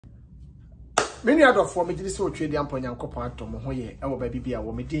Many other for me this will trade the amponya copa to Mohoye, our baby beer,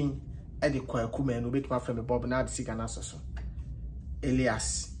 or me ding, Eddie Kwaku Manu, bit my friend Bob and Sick and Assassin.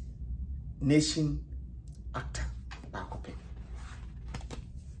 Elias, nation actor, Bacope.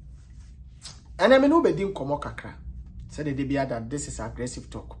 And I mean, no bedding Komokakra. Said the DBA that this is aggressive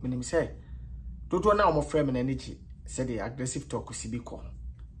talk. Meaning, say, don't want now more frame and energy. Said the aggressive talk with Sibiko.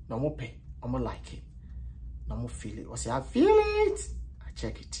 No more pay, no more like it, no more feel it. Or say, I feel it, I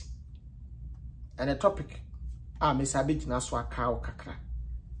check it. And the topic, Miss Abit Naswa cow kakra.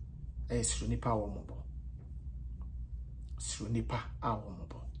 Srunipa our mobile. Srunipa our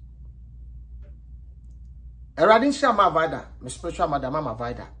mobile. A radin shama vida, Miss Special Madame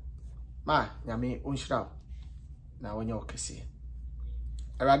Vida. Ma, Yami unshroud. Now when you're kissing.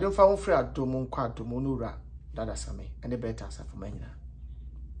 A radin found free at Domon Quad to Monura, Dada Same, and the better as for Mena.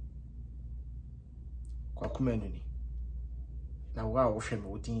 Kwaku Manu. Now, wow, Fem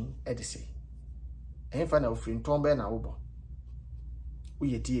Woodin, Edison. And if I know free tombe na obo. We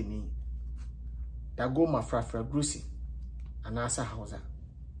ye ni. Da go ma frafra grusi. Anasa hausa.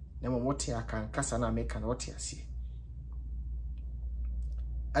 Nemo moti akan kasa na meka na oti asi.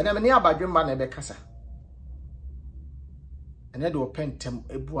 Ana meni abadwemba na ebe kasa. Ene de opentem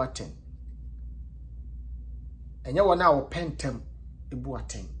ebu aten. Enye wona opentem ebu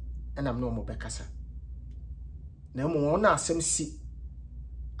aten. Ena mno mo be kasa. Na mo wona asem si.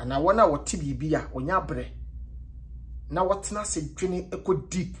 And I wanna what tibia on ya bre. Now what's not say dwene echo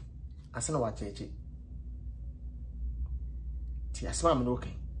deep. As na wa cheche. Ti asema me no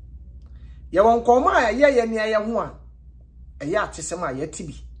kan. Ya won koma ya ni ya ho a. Ya atesema ya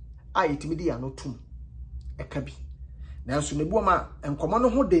tibi. A yetimi di ya no tum. Eka bi. Na so ne buoma enkomo no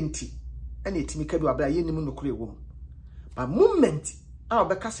ho denti. Na yetimi ka bi abra ye nim no kure wom. But moment a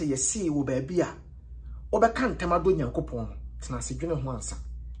obeka se ye see wo ba bi a. Obeka ntama do nyankopon. Tena se dwene ho ansa.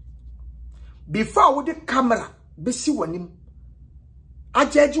 Before with the camera, be see one him. I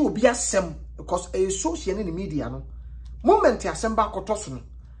judge you be a sem because a social in the media no. Moment ya sem back otoso no.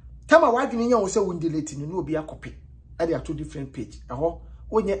 Tell my wife in your say won delete no no be a copy. And there are two different page.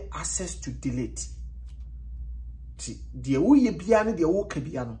 When you access to delete. See, the way you be an the wo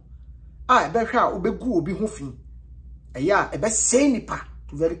kabia no. Ah, be hwa obegu obi ho fin. Yeah, e be say nipa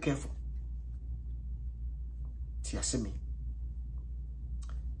to very careful. See asemi.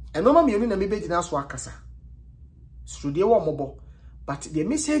 And no mammy, you know, maybe dinner swakasa. Studio or mobile, but the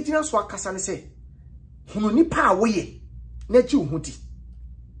message dinner swakasa and say, Hununi pa away, net you hunty.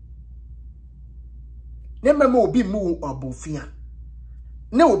 Never more be moo or bofia.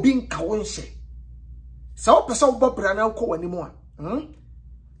 No being cowenshe. So, person Bob Brana call anymore.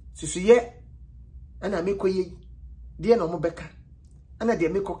 So, ye, and I make ye, dear no Becca, and I dear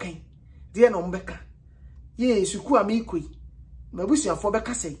make okay, dear no Becca. Yes, you could me quick. Mabusi and for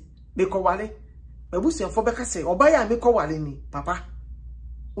Becca Meko wale. Mabusi and for Becca say, or buy a Meko wale ni, Papa.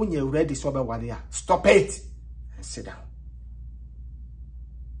 When you're ready, sober wale. Stop it and sit down.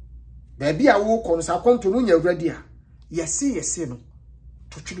 There be a walk on Sakon to when you're ready. Yes, no.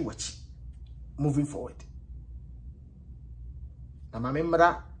 To chill watch. Moving forward. Na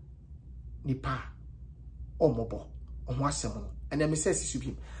mamembra nipa omobo omo asemo and me say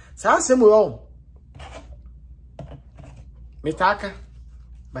sisubim. Sa asemo yo. Metaka,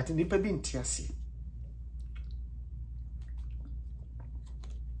 but in the pebin tiasi.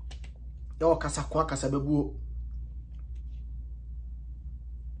 Yo kasa kwa kasa bebu.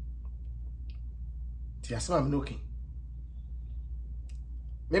 Tiasema mnoki.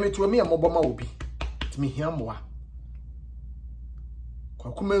 Meme tuwe mi amoboma obi. Timi hiamwa.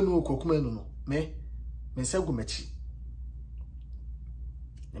 Kwaku Manu no. Me segu mechi.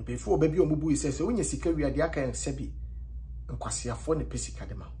 Mpefo obabi omubu ise se wonye sika wi ade aka ensebi. Nkwasiafo ne pesika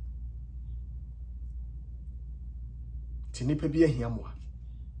de ma. Tinipa bi ahiamwa.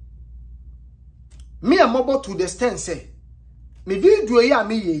 Me amobo to the stand say. Me video ya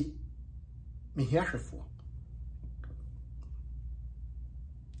me ye. Me hia hwefo.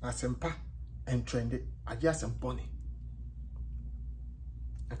 Asempa and trend ade asempone.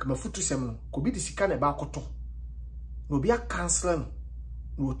 Akama futu sem no ko bi di sika na ba akoto. No bi a cancel no.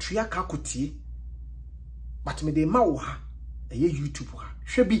 No tria ka kotie. But me de ma wo ha. Eye YouTube ha.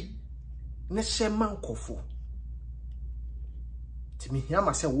 Hwe bi ne hye man kofo. Ti me hia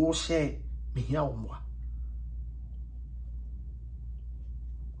ma se wo share me hia wo moa.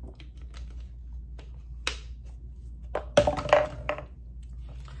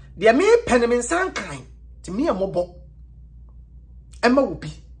 Dia me penemin sankan ti me amobo. Emma wo bi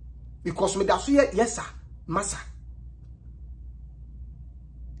because me da so yes sir massa.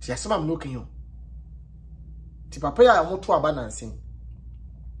 Ti asema me no kan yo. Ti papa ya moto aba nansen.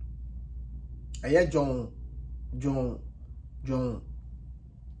 Aya John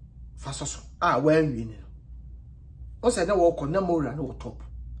Fasoso. Ah, where we know. Once I know walk on no more no top.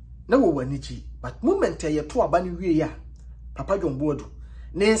 No one nichi, but moment ye to abani we ya. Papa John Bodu.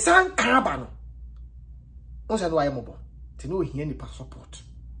 Nensan Carbano. Once I know I am mobile. To know he any support.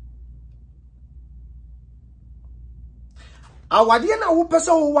 Awade na wo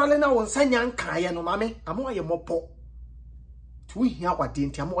pese wo wale na wo nsanya nkae no mame amo aye mopo to hia awade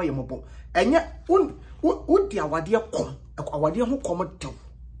nti amo aye mopo enye wo di awade kom awade ho kom tew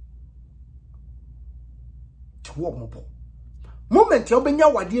to wo mopo moment e obenya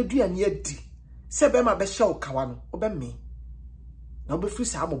awade aduane adi se be ma be hye wo kawa no obe me na obe firi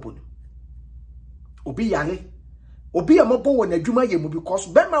sa mobo no obi yale obi e mobo wo na adwuma ye mu because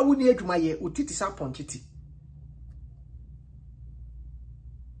be ma wo ni adwuma ye otiti sa ponchiti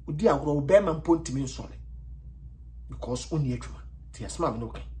Udi agro obema mponti mi nsole because oni adwuma ti asma me no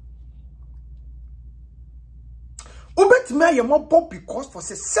kan obetime aye mo bob because for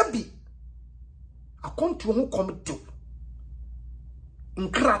se sebi akontu ho komtew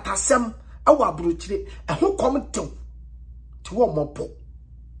nkrata sem awa abrochire ho komtew ti wo mo po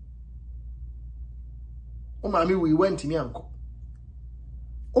o mami we went mi anko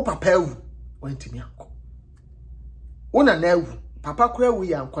o papa ewu went mi anko o na ewu Papa kura wu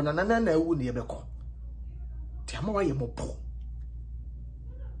ya nkona na ewu ne yebeko. Ti ama wa ye mopo.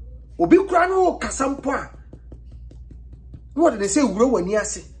 Obi kura no kasampo a. No de say wuro wani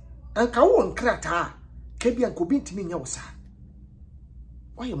ase. Anka wo nkrata ka bia nko bi ntimi nya wo sa.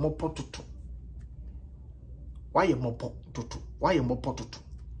 Wa ye mopo tutu. Wa ye mopo tutu. Wa ye mopo tutu.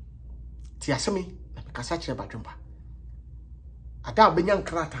 Ti asemi na kasa kire badwumba. Ada obenya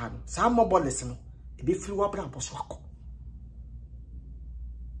nkrata no. Sa mobo lese no. E be firi wa bra boso akọ.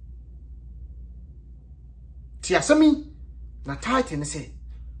 Ti asemi na title ne se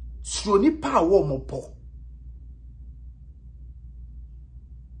suro ni pa wo mopo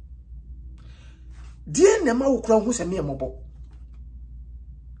die na ma wo kura hu se me mobo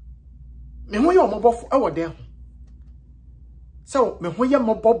me ho ye mobo fo awo de ho so me ho ye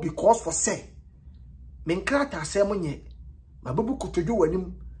mobo because for say me nkrata asem nye ma babu kotodwo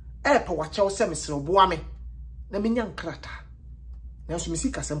wanim e pa wa chew se me se oboa me na me nya nkrata na so me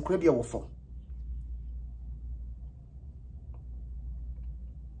sika sem kura bia wo fo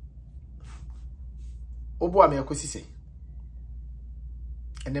Obo ame akosi se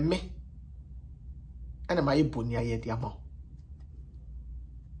ene me ene ma yeboni aye dia ma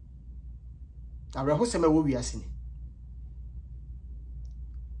awre ho se me wo wiase ni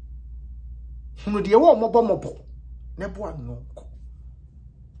hunu de wo mobo ne bo anu ko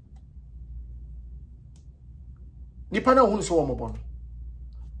nipa na hunu so wo mobo no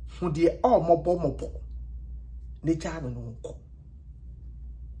hu de o mobo ne ja no ko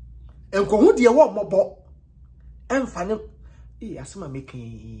enko hu de wo mobo Enfane asema meke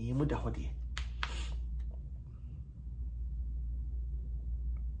muda hodi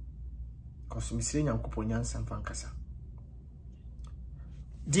koso misire nyankopon nyansa mfankasa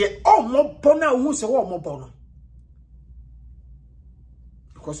de omobo na hu se wo omobo no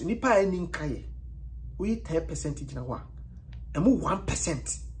because nipa ani nkaye we 10% gina wa emu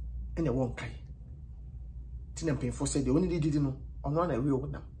 1% ene wo nkaye tina mpemfo se de oni didi no ono na we wo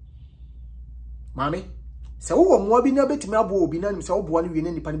nam mame se wo mo bi na betimi abo obi na nim se wo bo na wie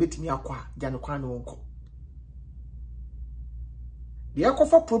na nipa na betimi akwa gya ne kwa na wonko de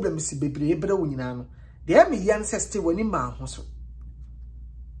akofa problems bebre ebra wo nyina no de am ancestor wani ma ho so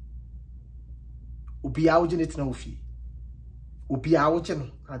obi a wo gine tena wo fi obi a wo gye no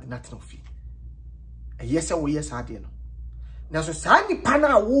ade na tena wo fi ayese wo yes ade no na so sa nipa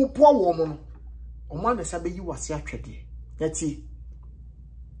na wo po wo mo no o ma na sa be yi wase atwede yati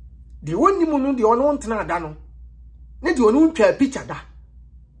de woni mu no de ono ntena ada no ne de ono ntwa picture da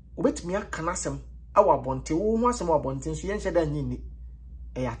obetimi aka nasem awa bonte wo ho asem abonte nso ye nheda nyini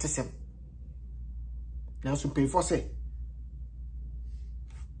e ya tesem na so pay for say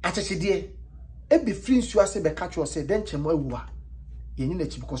atechide e be free nsu ase be catch o say den chemo awua ye nyina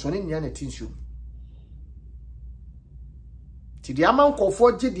chi because one nya na tinsu ti de ama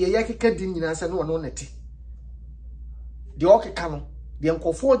nkofo gye de ye keka di nyina se no ono neti de okeka no de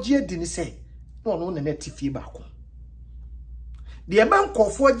nkofo gye di ni se no ono na neti fie ba ko de ma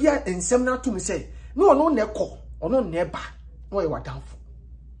nkofo gye ensem na to mi se no ono na ekọ ono na eba no ye wadanfo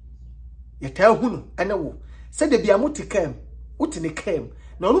ye ta hunu ene wo se de bia mutikam utini kam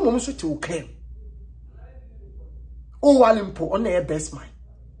na ono mom so ti wo kam o walimpo ono ye best man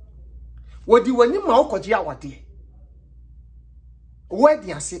wodi wani ma okoje awade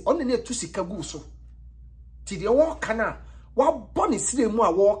wedi ase ono na etu sika gu so ti de wo kana wa boni sire mu a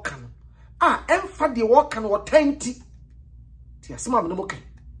wo kan ah emfa de wo kan wo tanti ti asema me no mokan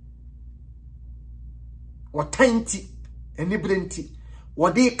wo tanti eni brenti wo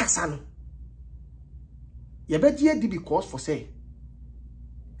de kasa no ye beji edi because for say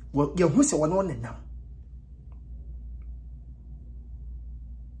wo ye hu se wo no nenam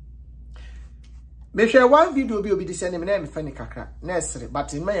me share one video bi obi di send me na me fa ni kakra na esere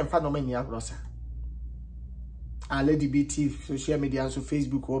but me ye mfa no mani agrosa a lady BT social media so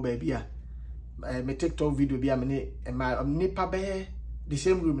Facebook or baby a me TikTok video bi a me nipa be the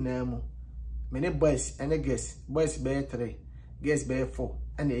same room na mo me ne boys and girls boys be 3 girls be 4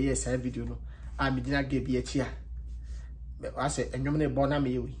 and a yes video no a me dina ge bi achi a I say enwom ne bo na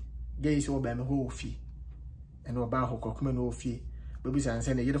me yewi girls wo be me ho ofi and oba ho kokoma no ofi baby san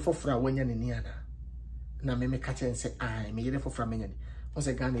say ne yede fofora wanya ne ni ana na me ka chen say ai me yede fofora menya ni o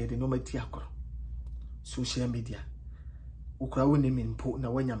say Ghana yede no mati akoro social media ukura woni me mpo na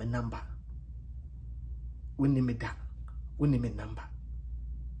wanya me number woni me da woni me number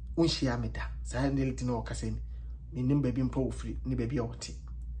unshia me da sa ndeli no okase me nim baby mpo ofri ni baby a wote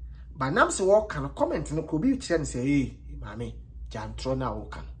ba nam se wo kan comment no ko bi kire ne say eh mame jantro na wo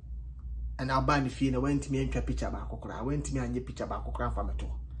kan and aba ni fie na wantimi antwa picture ba kokora wantimi anye picture ba kokora fa meto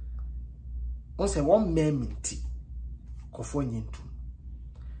on say one minute kofo nyintu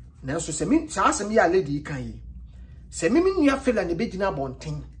na so se mi sa asem ya lady kan yi se mi nua fela ne begina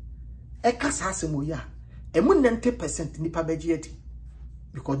bonten e ka sa asem o ya e mu 90% nipa beji ati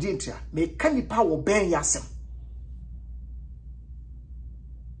because dintia me kan nipa wo ben ya asem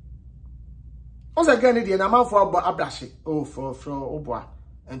on say gan dey na manfo abrashe oh for oboa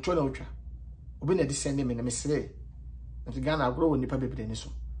entro na otwa obi na descend me na me sere nti Ghana agro nipa bebre ni so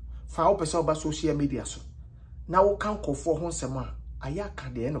fa wo pese oba social media so na wo kan kofo ho nsem a aya ka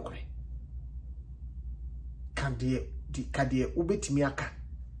de enokre kan de kade ubetimi aka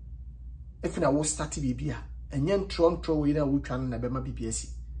efina wo start bibia enye ntro we na wo twa na be ma bibia si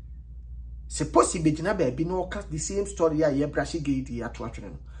se possible gina ba bi no ka the same story ya ye brashi gate ato atwene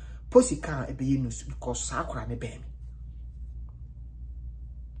no posi kan ebe ye news because sa akora ne be mi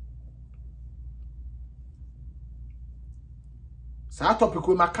sa topic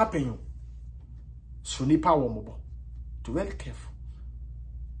we makapen so nipa wo mobo to very careful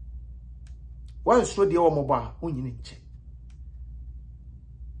one so de wo mobo a onyini nche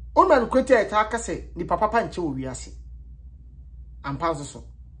ona nkwete eta aka se ni papa nche wo wiase ampa so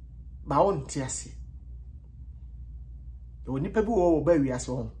ba won ti ase o nipa bi wo ba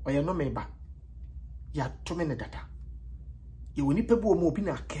wiase ho oye no meba ya to me ne data ye wo nipa bi wo mo obi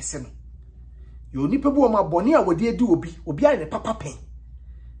na kese no ye nipa bi wo ma bone a wode edi obi a ne papa pen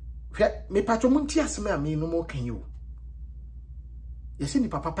hwe me patcho mu nti ase me a me no mo kan yi wo ye se ni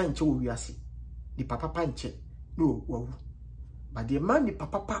papa nche wo wiase ni papa nche no wawu ba de man ni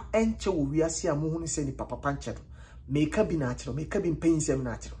papa enche wo wiase a mo hu ni se ni papa nche do me ka bi na achiro me ka bi mpense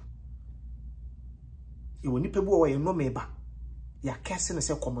na achiro ye woni pe bu o ye no meba ya kese ne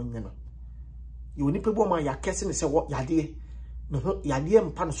se komonye no ye woni pe bu o ma ya kese ne se wo yade no ho yade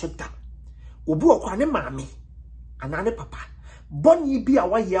mpa no so da obi o kwa ne maame ana ne papa boni bi a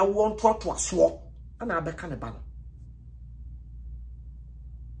wa ye wo ntoto aso ana abeka ne ba no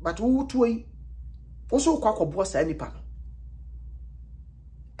but wo tuoi wo so kwa kobo sa nipa no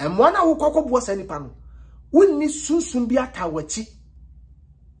emwana wo kwa kobo sa nipa no wonni sunsun bi atawachi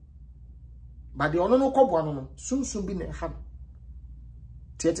ba de ono no kobo no sunsun bi na ha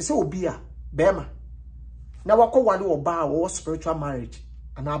tiete se obi a bema na wakowale oba wo spiritual marriage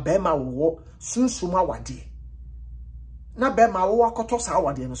ana bema wo sunsun awade na bema wo wakoto sa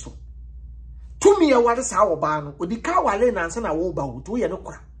awade no so tumi e wade sa oba no odika wale na ansa na wo ba wo to ye no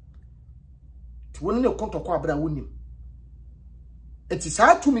kora ti woni ne kontoko abra wonim eti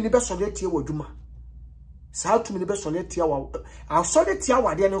sa tumi ni be sole tie waduma sa tumi ni be sole tie wa a sole tie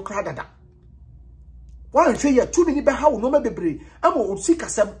awade no kora dada wan hwe ya tumi ni be ha wo no ma bebre ama o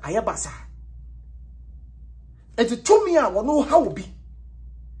sikasem ayabasa eti tumi a wo no ha wo bi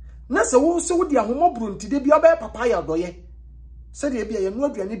na se wo se wo di ahomobru ntide bi oba papa ya doye se de bia ye no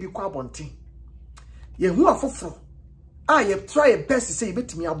aduane bi kwa abonten ye hu afoforo a ye try best se ye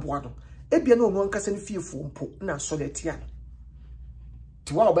betimi aboa no e bia na onu ankasa ne fiefo mpo na so le tia no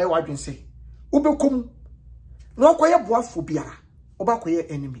ti wa oba ye wadwen se ubekom na okoye boafo biara oba koye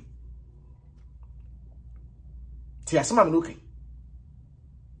enemy ti asema me no kai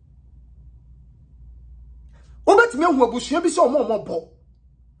obetimi hu abusua bi se omo bo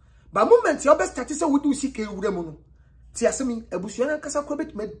ba moment ya best start say we do sika ewura mu no ti asemi abusua na kasa ko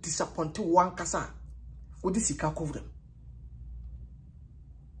betime disappoint wan kasa odi sika ko wura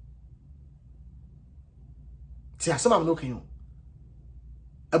ti asema me no kan yo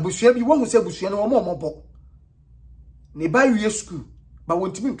abusua bi wo hu se abusua no wo mo ne ba wie school ba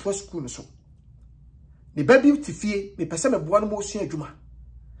wontimi ntwa school no so ne ba bi tifie me pese me boa no mo sua adwuma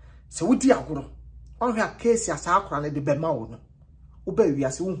se wodi agoro on hwa case asa akora ne de be ma wo no wo ba wi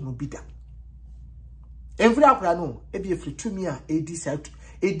ase wo hunu bi da every akora no e bi efri tumi a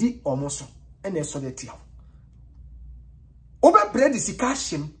edi omoso ene eso de tia wo ba bread sika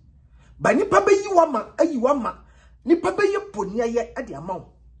him ba nipa be yi wa ma nipa be ye poni aye ade ama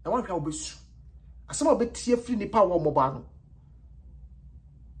wo na wan hwa wo besu asema obetie free nipa wo mo ba no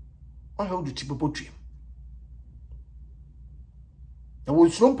on hwa do tibo potwe na wo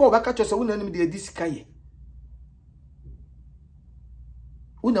srompo baka cho se wona nim de edisika ye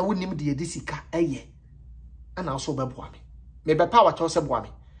wona wonim de edisika eye ana so beboa me be pa wa cho se boa me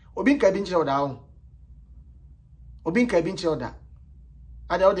obi nka bi nchire oda ho obi nka bi nchire oda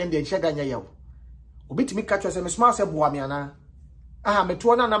ada o de nde nche ganya yawo obi timi ka cho se me sma se boa me ana aha me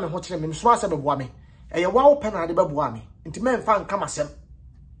to na me ho kire me sma se beboa me eye wa wo pe na de beboa me nti me mfa nka masem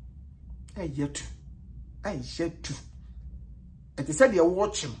ayetu eti said you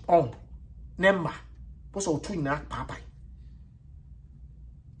watch him on nemba poso otu nyina papa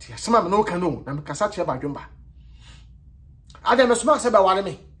ti asema me no kanu na me kasa che ba dwomba ade me suma se ba wale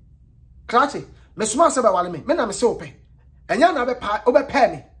me krachi me suma se ba wale me na me se ope enya na be pa obepa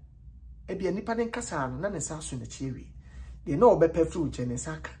me e bia nipa den kasa no na ne sa so na chiewi de na obepa fru che ne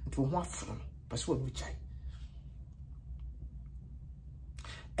saka nti ho afro no paso wo chai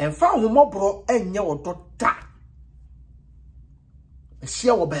enfa ho mobro enya wodota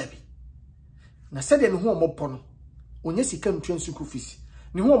ehia wo baabi na sede ne ho omopo no onye sika ntwen suku fisi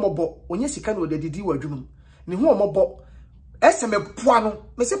ne ho omobo onye sika no odadidi wadwum ne ho omobo eseme poa no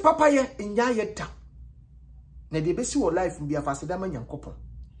me se papa ye nya ye da na de besi wo life bi afaseda ma nyankopon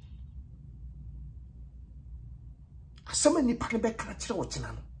asema ni pa ne be ka kire wo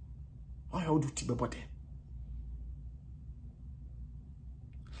kina no o ya odu ti be bode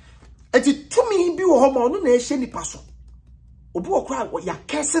eti tumi bi wo ho ma no na ehye nipa so obi okra ya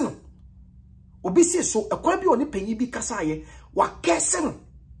kese no obi si so ekwa bi oni panyi bi kasa ye wa kese no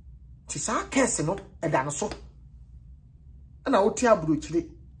ti sa kese no eda no so ana oti aburo kire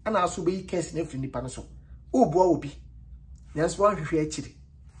ana aso be yi kese na firi nipa no so obo obi nyanso wan hwehwe akire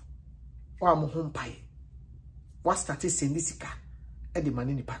wa mo ho mpae wa start sendi sika e de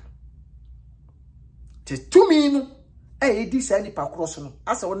mane nipa no te tumi no edi sa nipa cross no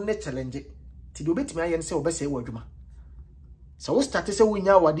asa won ne challenge ti do betimi aye ne se obese wa adwuma so we start say we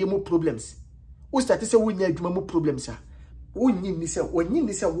nya wade mu problems we start say we nya adwuma mu problems a wonyi ni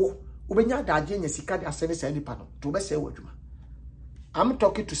se wo obenya daje nya sika de asene sa nipa no to obese wa adwuma. I'm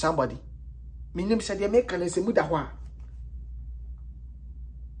talking to somebody minim se de make kan se mu da ho a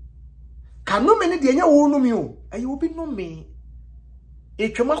kanu me ne de nya wo no mi o ayi obi no me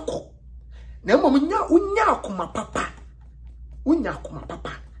etwema ko na mo nya unya akoma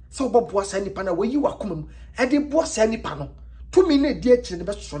papa so bobo sa nipa na wayi wakoma mu e de bo sa nipa no tumi na di akire ne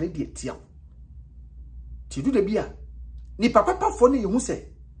be sore de atia ti du de bia nipa papa fo ne yehu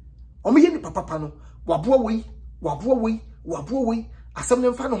se omo ye nipa papa no waboa wei asem ne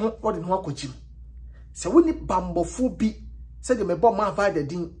mfa no ho ode no akogim se woni bambofo bi se de me bo ma va da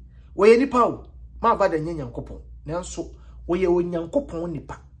din wo ye nipa o ma va da nyanyankopon nanso wo ye onyankopon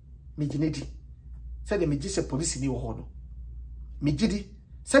nipa meginedi se de meji se police ni wo ho no megidi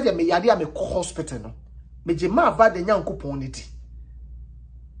se de me yade a me ko hospital no meje ma va da nyankopon ni di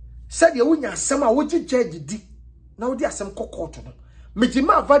se de wonya asem a wo judge di na wo di asem ko court no meje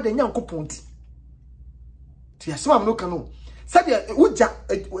ma va da nyankopon di ti asem am no kanu se de uja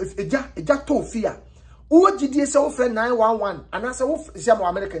to fia wo gidie se wo frɛ 911 ana se wo jam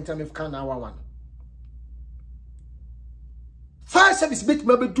American time of can 911 fire service bit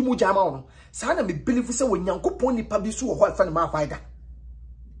ma be dumu jama no sa na me believe se wo nyankopon nipa bi so wo ho fa na ma faida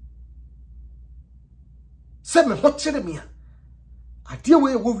se me ho kire me ade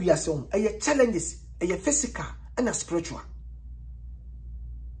we wo wi ase on eye challenges eye physical and spiritual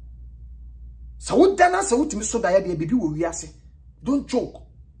so wo dana se wo timi so da ya de bibi wo wi ase don't joke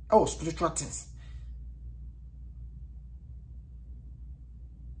our spiritual things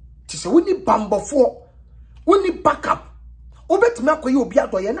tise woni bambofo woni backup obetimi akoye obi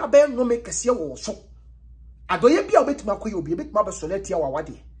adoye na be no me kese wo so adoye bia obetimi akoye obi obetimi abesolete wa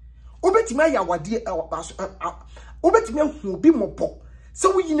wade obetimi aya wade obetimi ahu obi mopo se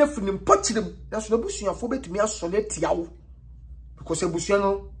wo yina fini mpokirem na so na busuafo obetimi asolete yawo because ebusuan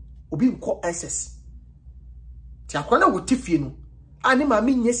no obi nko SS ti akwana wo tifie no ani ma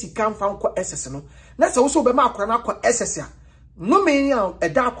me nya sika mfa nko SS no na se wo so be ma akwana na akọ SS a no me ya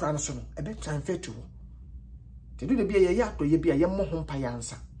eda akora no so no ebe transfer to Te do de bia ye ya adoye bia ye mo ho mpa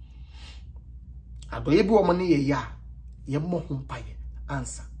yansa. Adoye bi wo mo ne ye ya ye mo ho mpa ye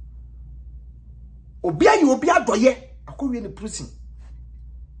ansa. Obi ayi obi adoye akowie ne prison.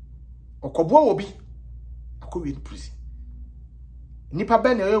 Okobo obi akowie ne prison. Nipa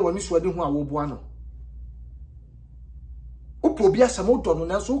ben na ye woni so ade hu a wo boa no. Opo obi asamo do no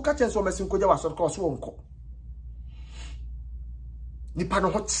nanso wo ka chen so mesin koja waso ka so wonko. Nipa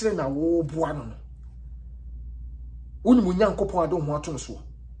no ho kire na wo boa no no. Woni munyankopon ade ho ato no so.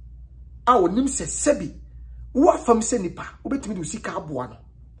 A wonim se sebi wo afam se nipa obetimi de usika aboa no.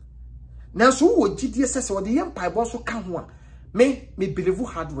 Nanso wo gidie sese wo de ye mpaibon so ka ho a me believe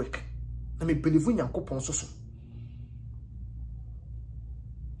hard work. Na me believe nyankopon so.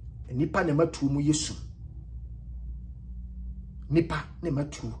 Nipa ne matu mu Yesu. Nipa ne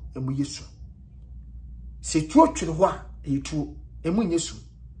matu emu Yesu. Se tuo twere ho a etuo emu Yesu.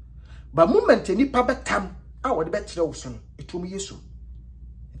 Ba moment nipa betam a wo de bekyere wo so no etuo mu Yesu.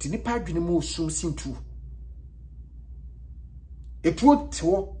 Ti nipa adwene mu osum sintu. Etuo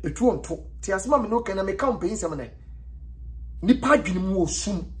tewo, etuo nto. Ti asema me no kan na me ka mpanyin sem na. Nipa adwene mu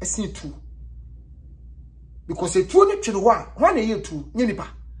osum esintu. Because etuo ne twere ho a, ho na ye etu, nye nipa.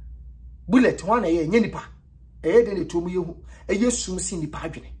 Bullet ho na ye nye nipa. Eye de etuo mu yehu, eye sum sin nipa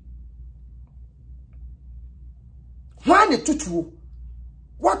adwene. Ho na tutuo.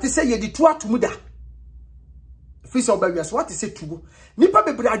 What is say ye di tu atomu da? Fisa obawiase what is say tuo? Nipa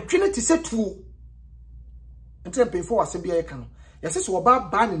bebre adwene ti say tuo. Ntem penfo wase bia ye kan. Yase so oba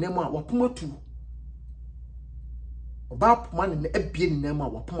ba ne nam a wapoma tuo. Oba poma ne abie ne nam a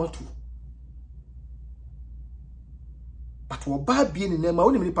wapoma tuo. But oba bie ne nam a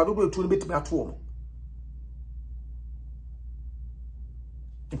woni nipa do tuo ne betimi ato wo.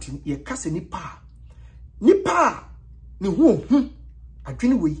 Enti ye kase nipa ne hu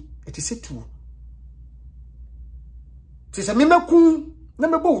adwene wei eti say tuo. Tisa me maku na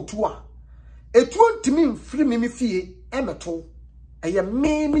mebo otu a etuo ntimi mfiri me fie emeto eye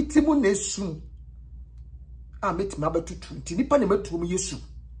me mitimu na esum a metima abatutu nti nipa na matuo mu Yesu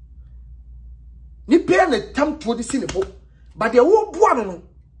nipa na tamto de sinebo ba de wo boa no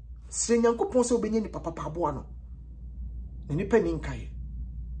se Nyankopon se obenye ni papa boa no na nipa ni nkae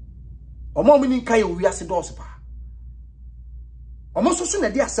omo mu ni nkae o wiase dose pa omo so na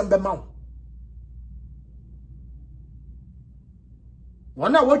de asem be ma wo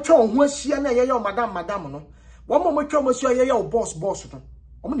wana watwa ho ahia na ye madam no wamo matwa mo ahia ye boss no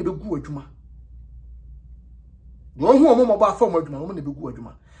omo ne begu adwuma do hu omo mo ba fa mo adwuma omo ne begu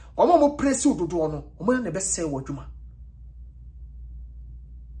adwuma omo mo press ododo no omo na be se wo adwuma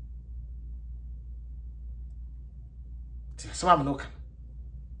ti sama mo no ka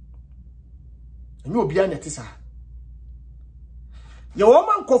enye obi anya ti sa ye wo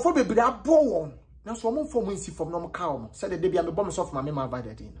man kofo bebre abo won na so mo fo mo nsi fom no mo ka o se de bia me bom so fo ma me ma ba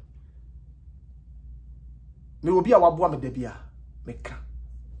de din me obi a wabo am de bia me ka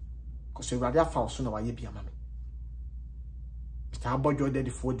ko se radio fa so na wa ye bia ma me ta bojo de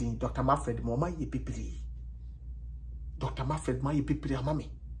 14 Dr. Manfred mo ma ye pipiri Dr. Manfred ma ye pipiri ama me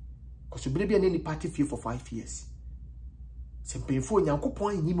ko se bia ne ni party fee for 5 years se penfo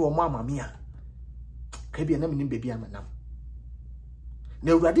Nyankopon anyi me o ma ama me a ka bia na me nim bia manam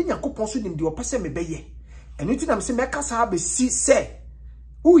na urade Nyankopon so nim de opese me beye eno ti na me se me kasa be si se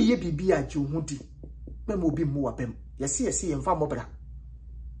uye bibia ji hu di memo obi mu wabem yesi ye mfa mobra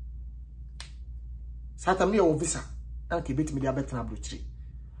sata me o visa anke betimi dia betena blochiri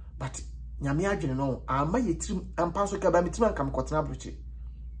but nyame adwene no ama yetrim ampa so ka ba metrim anka me kotena blochiri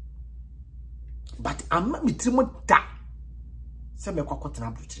but ama metrim da se me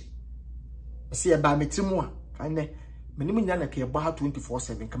kwakotena blochiri se ye ba metrim a kan ne menim nya na ke ba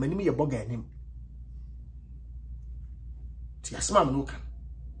 24/7 kama nim ye boga anim ti asma me no kan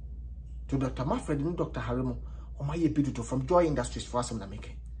to Dr. Manfred and Dr. Harimo o ma ye biduto from Joy Industries for asem na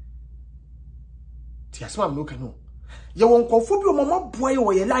meke ti asma me no kan no ye won kofo bi o mama boy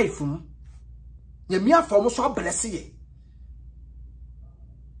wo ye life mu ye mi afa mo so ablese ye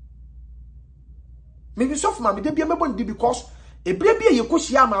me bi so ma me de bia mebo ndi because e bia bia ye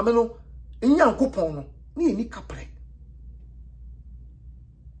kohia ma me no Nyankopon no ni ye ni kapre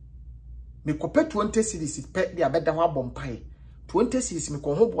me kope 20 series pe dia beda ho abompai 20 series me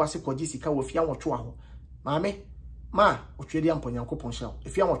ko ho boase ko jisika wo fia wotwe ho maame ma otwe dia Nyankopon hia e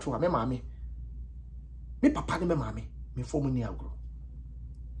fia wotwe me maame me papa ne me maame me fo mu ni agro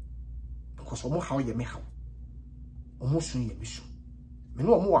because omo hawo ye me hawo omo sun ye me sun me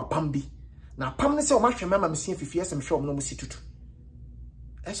no omo wa pam bi na pam ne se o ma hwe mama me sin fifie se me hwe omo no mo si tutu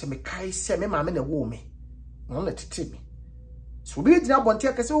e se me kai se me maame na wo me no na tete me so be dina bonte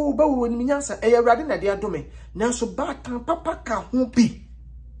akase wo ba wo ni nyansa e awrade na de adome nanso batan papa ka ho bi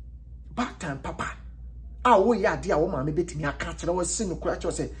batan papa a wo ye ade a wo ma me betimi aka kire wo si no kura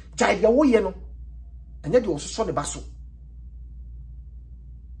kire se jai de wo ye no anya de wo so ne baso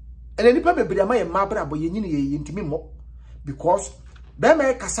ene nipa bebre ama ye mabra bo ye nyine ye ntimi mo because be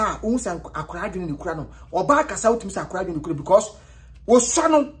me kasa o san akura adwene ni kura no oba kasa utimi sa akura adwene ni kura because wo so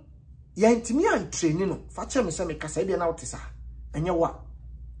no ye ntimi an training no fa kire me se me kasa bia na wotisa enye wa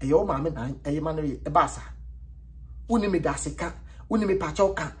eye o ma me na eye ma no ye ba sa woni me da seka woni me pa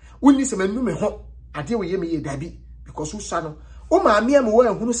choka woni se manu me ho ade wo ye me ye dabi because usa no o ma me am wo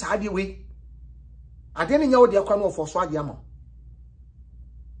ehunu sa ade we ade ne nya wo de akwa no ofo so ade ama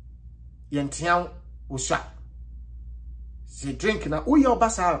ye ntian usa se drink na wo ye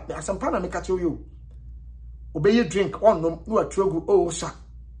obasa asampa na me ka che yo obeye drink on no no atrogu o usa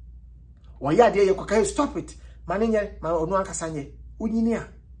wo ye ade ye kwaka stop it manenye ma onu akasa nye onyini a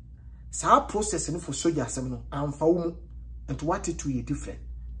sa process no for soldier asem no amfa wo mu and what it to different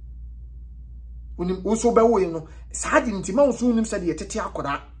unim also be wo no sa di ntima wo so unim sa de yetete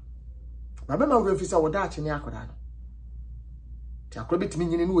akoda ba be ma wo refisa wo da ache ne akoda no ti akoda bitimi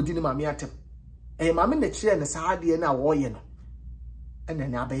nyini no odi ne ma me atem e ma me na kire ne sa de na wo ye no ena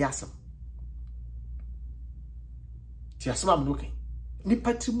na abeya asem ti asema me no kai ni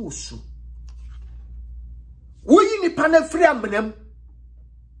patimu osu woyi nipa na firi amnam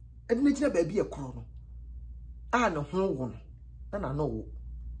edine gina ba bi ekro no a ne ho wo no na no wo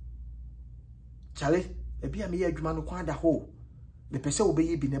chale ebi am ye adwuma no kwa da ho me pese wo be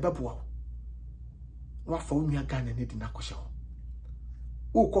ye bi na beboa wa fa wo nua Ghana ne di na kohye ho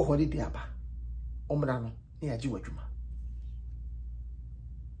wo ko ho di aba omra no ne yaji wadwuma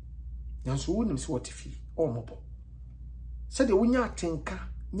yanso wonim se wotifi o mobo se de wonya atenka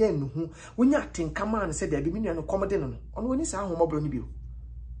nya nuhu wonya atenka ma ne se de abi menua no komode no ono woni sa ahomobro ni bio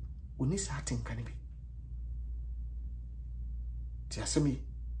oni sa atenka ne bi ti asemi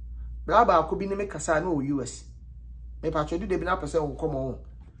braba akobi ne me kasa na o US me pa chodu de bi na pese wo komo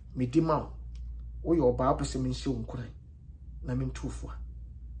me di ma wo yo ba pese me nse wo nkuran na me ntufo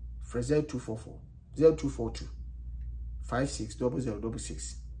Fraser 244 0242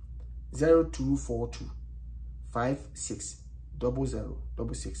 560066 0242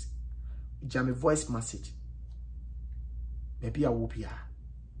 560066 jam voice message maybe I will be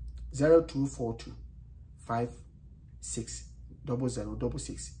 0242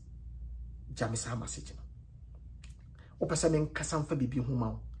 560066 jam sa message no o pesa men kasa mfa bibi hu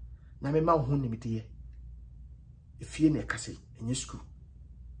ma na me ma hu ni mede efie na kase enye school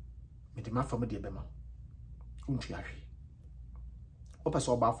me de ma fa me de be ma untu ahwe o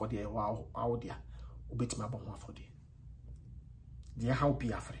pesa oba afọ de wa awdia obetima ba ho afọ de dia how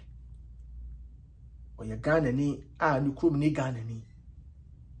be afre o ye Ghana ni a ni krom ni Ghana ni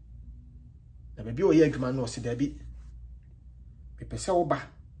na be bi o ye adwuma no se da bi me pesa wo ba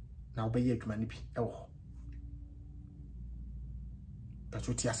na wo be ye adwuma ni bi e wo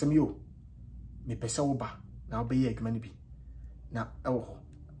pacho ti asem yo me pesa wo ba na wo be ye adwuma ni bi na e wo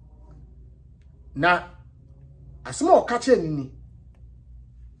na asem o ka che ni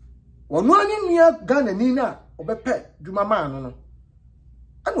wono ani nua Ghana ni na obepe dwuma ma no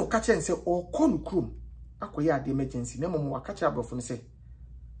ano ka che nse o konu krom akoye ade emergency na momo aka che abrofo no se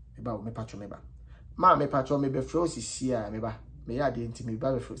me ba me patcho me ba ma me patcho me be frosisi a me ba me ya ade ntimi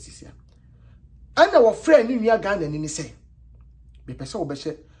ba be frosisi a ana wo frɛ ni nua Ghana ni se be pese wo be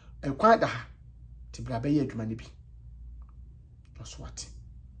hye ekwan da ha ti bra be ye adwuma ni bi no so what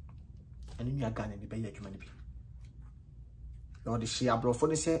ani nua Ghana ni be ye adwuma ni bi no de hye abrofo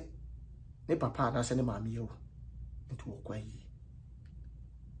no se ne papa na se ne maami yewo nti wo kwa yi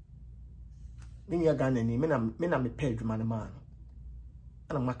ni ya Ghana ni me na me pɛ adwuma ne ma no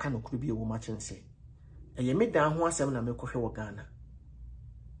ana maka no kuro bi ewo ma kyense eye me dan ho asɛm na me kɔhwɛ wɔ Ghana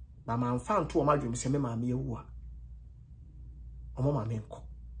ba ma mfa nto o ma dwum se me maami yewo a omo ma me nkɔ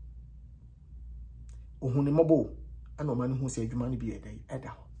ohun ne mobo ana o ma ne hu se adwuma ne bi ɛda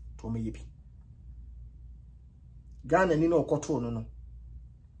ho to me ye bi Ghana ni na ɔkɔto no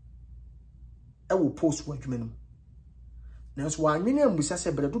ewo post wa adwuma no nanso wa anwene ambusa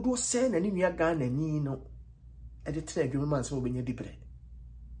se bre dodo se na ne nua Ghana ni no e de tena adwuma man se obenya di bre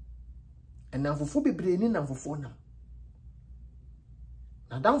enamfofo bebre ni namfofo nam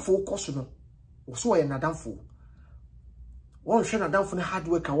nadamfo koso no wo so ye nadamfo won hwe nadamfo ne hard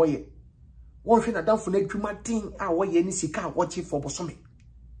work a wo ye won hwe nadamfo na adwuma din a wo ye ni sika a wo chi for bosome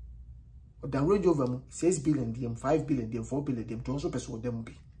o dan range over mu 6 billion dem 5 billion dem 4 billion dem to so peso dem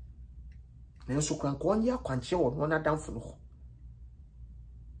bi nanso kwan kon ya kwanche wo no nadamfo no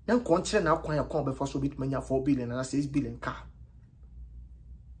nan kon kire na kwan ya kon be for so bit manya 4 billion na 6 billion ka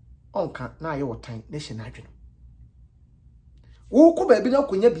onka na aye wotan na hye na adwene wo ko ba bi na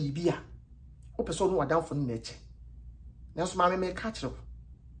konya bibia wo pese no wadamfo no na eche nanso ma me ka kire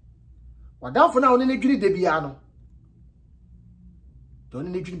wadamfo na woni na dwiri de bia no do ni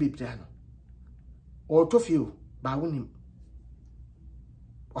na dwiri bebia no o to fio ba wonim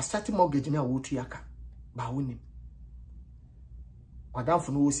o start mortgage na wo tu yaka ba wonim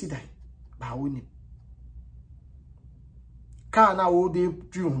wadamfo no wo si dai ba wonim ka na wo de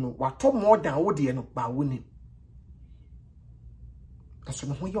dwiri no wato more than wo de no ba wonim aso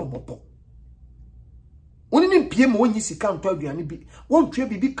no ho ye omobo woni ni mpie ma wonyi sika nto aduane bi wontwe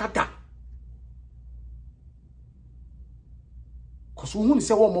bibi kata koso hu ni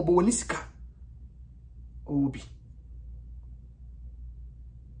se wo omobo woni sika obi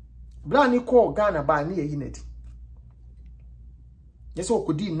brani ko Ghana ba ni yeyi nadi yese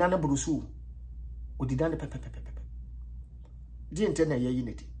okodi nana brusu odidane pepepepe di ente na yeyi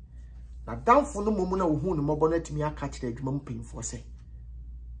nadi na damfo no momu na wo hu ni mobo na timi aka kire adwuma mpemfo se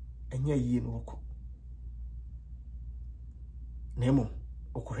enya yie no okọ nemo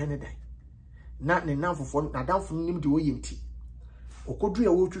okohwe ne dai na ne namfofo na damfo nim de woyenti okodu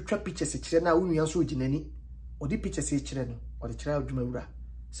ya wo twetwa pictures kire na wonua so oginani odi pictures kire no odi kire adwuma wura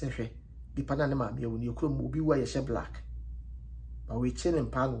se hwe dipa na ne ma be woni ekuro mu obi wa ye she black ba we chene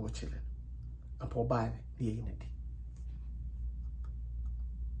mpa no wo kire ampo ba ne yeyi ne di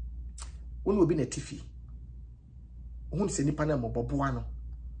woni obi na tifi ohun se nipa na mobobo ano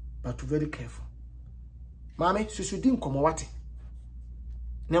but very careful mame susudi nkomo wate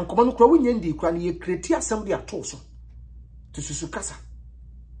na nkomo no kura wonye ndi kura ne ye kreti assembly ato so to susu kasa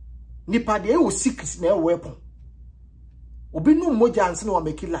nipa de e wo secret na e weapon obi no moja anse na wa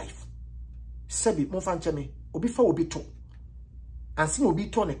make life sebi mo fa ncheme obi fa obi to anse na obi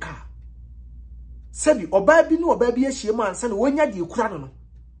to ne car sebi oba bi no oba bi ahie mu anse na wonya de kura no no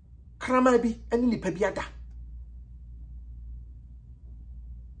krama bi ene nipa bi ada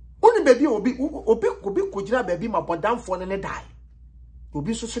oni baby obi kojira baby ma bodamfo ne dai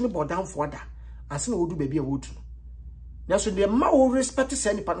obi so ne bodamfo da ase na odu baby a wotu na so de ma wo respect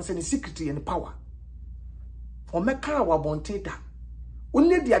say ni partner say ni secret and power o meka wa bonte da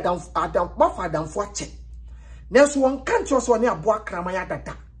oni di adam mafa adamfo ache na so won kan cho so ne abo akrama ya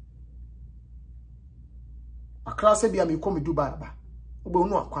dada akra se bia me kom Dubai ba ogbo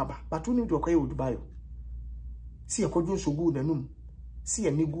nu akwaba but oni di okoye Dubai si ekodwo so gu nanum si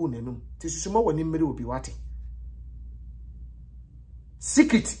enigu nanum ti susuma woni mmere obi wate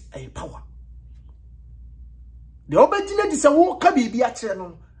secret ay power de obegina di se wo ka bibi a kire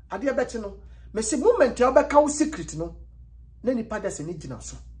no ade ebeti no me se moment e obeka wo secret no na ni pada se ni gina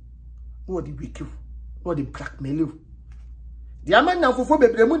so no di wikiu no di blackmail de ama na fofo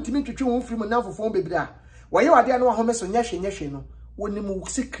bebre mu ntimi twetwe wo firi mu na fofo bebre a waye wade na wo meso nyahwe no woni mu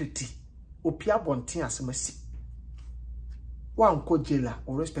secret opia bonten asemasi wan ko jela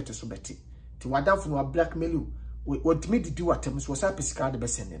o respect so beti ti wadamfo no blackmail you wotimi didi watem so sa pesika de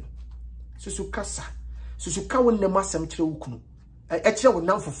besene no susu kasa susu ka wonne masam kire wukunu e kire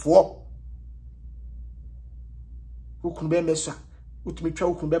wonam fofo wukunu be mesa utimi twa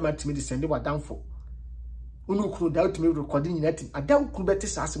wukunu be matimi de sende wadamfo unu wukunu da utimi recording nyina ada wukunu be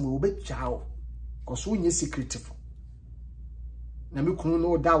tesa asem wo be twa koso unye secretive na me kunu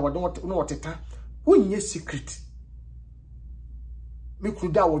no da wodon no woteta unye secret me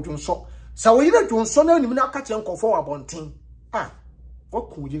kunu da wodwonso sa wo yire dwonso na nim na aka che nkofo wa bonten wo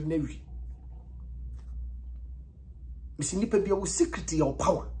kun yire na wi misi nipa bia wo secret your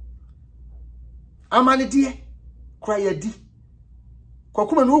power amane die kraya di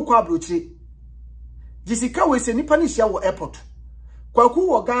Kwaku Manu kwa abrochire jisika we se nipa ni hia wo airport Kwaku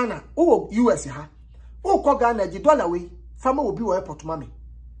wo Ghana wo US ha wo ko Ghana ji dollar we fama obi wo airport mame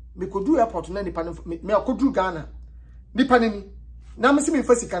me kodu airport na nipa me akodu Ghana nipa ni na me se me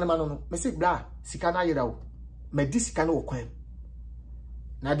fa sika na mano no me se bra sika na yira wo me di sika na wo kwan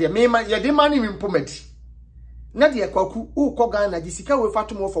na de me ma ye de mani me mpo madi na de Kwaku wo ko Ghana ji sika we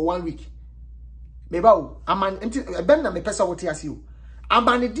fatomo for 1 week me ba wo aman enti ben na me pesa wo te ase wo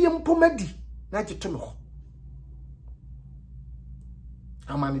amane de mpo madi na je to me ho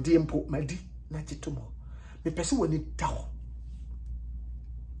amane de mpo madi na je to me me pesa wo ni da ho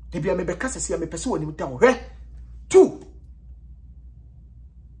de bia me be kasa sia me pesa wo ni da ho he 2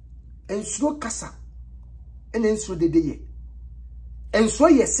 ensuro kasa ensuro dedeye ensuro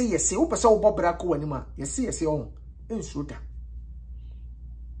yese wo pesa wo bobra ko wani ma yese on ensuro da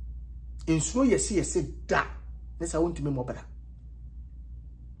ensuro yese da nesa wonti me mobra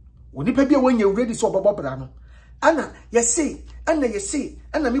woni pa bia wanya ready so bobra no ana yese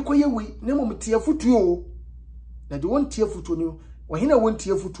ana me koye wi na mom tie futuo na de won tie futuo no Ohina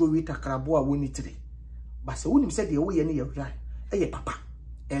wontie futu wi takrabo a woni tire. Ba se wonim se de wo ye ne ye right. Eye papa.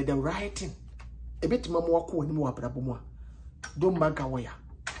 The right thing. E betima mo akọ wani mo abrabo mu a. Don't banka waya.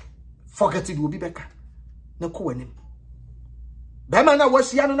 Forget it will be beka. Na ko wani. Be ma na wo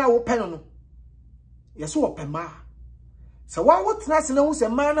hia no na wo pɛ no. Yeso wo pɛ ma. Se wa wo tena se na wo se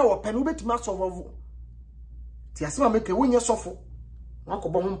ma na wo pɛ no betima sɔfo. Ti asema meke wo nye sɔfo.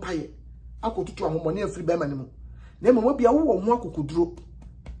 Akɔbɔ ho mpaye. Akɔtutu ahomɔne afiri be ma ne mu. Na mo bia wo ho akokuduro.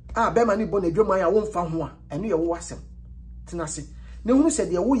 Be ma ne bɔ na dwoma ya wo mfa ho a. Eno ye wo asem. Tena se. Na hunu se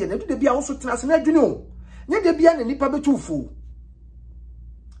de wo ye na de bia wo so tena se na adwene o. Nye de bia na nipa betufu.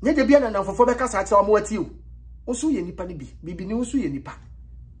 Nye de bia na nafofo be kasa ate omo ati o. Osu ye nipa ne bi. Bibi ne osu ye nipa.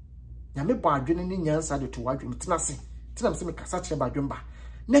 Nya me bɔ adwene ne nyansa de to wadwene tena se. Tena se me kasa kire ba adwemba.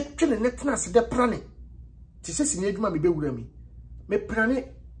 Na twene ne tena se de prane. Ti se sini adwuma me bewura mi. Me prane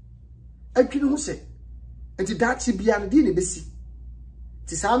adwene hu se. Enti dachi bia ne di ne besi.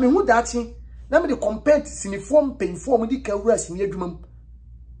 Ti sa me hu dachi na me de compare sinifom penfom di ka wura sini adwuma mu.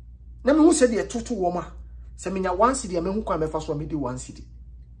 Na me hu se de toto wo ma. Se me nya 1 cedi me hu kwa me fa so me di 1 cedi.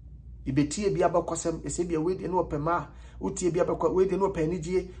 Ibetie bia bakosem ese bia we de no opema utie bia bakwa we de no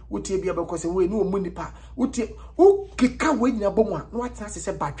opanigye utie bia bakosem we no omunipa utie u kika we nyina bomu a no atena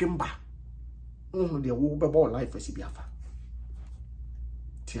se badwemba de wo bebo life ese bia fa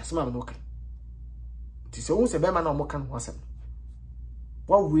ti asema me no kai ti se wo se be ma na omoka no asem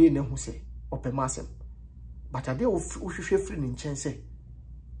wa we ne hu se opema asem but ade wo hwehwe firi ne nchen se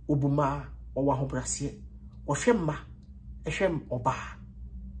obuma owa ho brase o hwemma ehwem oba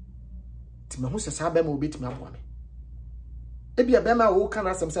ti me hu se sa be ma obetimi aboa me e bia be ma wo kan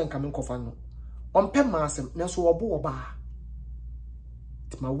asem se nka me nkofa no ompe ma asem na so obo oba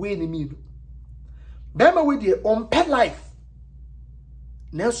ti ma we ni mi no be ma we die ompe life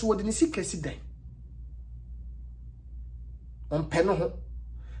na so wo de ni sikesi dan ompe no ho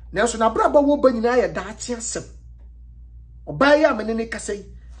na so na braba wo ba nyina ya da achi asem oba ya me ne kasai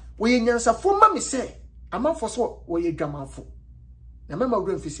wo ye nyansafo ma me se amafo so wo ye dwamanfo na mema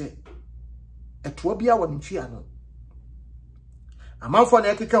wo mfi se eto bia wo ntwi ano amafo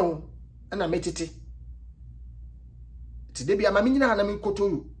na ekeka ho na metete ti de bia ma me nyina na me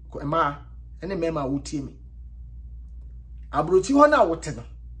kotoyo ko ema ene mema wo tie me abrochi ho na wote no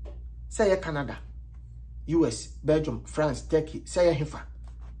se ye Canada US Belgium France Turkey se ye hefa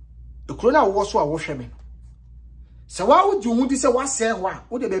ekuro na wo so a wo hwe me se wa wo ju hu di se wa se ho a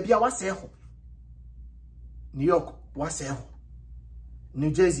wo de ba bia wa se ho New York wa se ho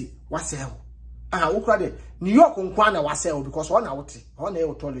New Jersey wa se ho wo kra de New York nkwa na wa se ho because one na wote one na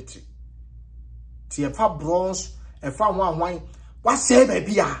e toiletry ti e fa bronze e fa ho ahwan wa se ba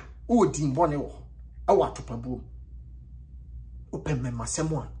bia wo di mbone wo e wa topabu open me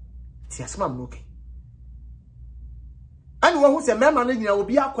masemo a ti asema m okay ani wo hu se mema na nyina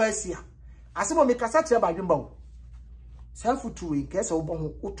obi akwa asia asemo me kasa kire ba dwemba wo self to we kese wo bo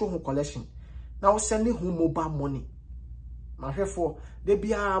ho oto ho collection na wo send ho mobile money ma hwefo de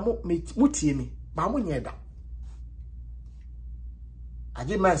bia mo tie me ba mo nyeda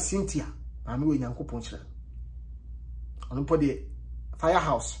age ma Cynthia ma me we nyankopon kire onu po de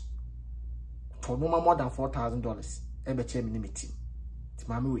firehouse for no more than $4,000 ebe che me ni meti ti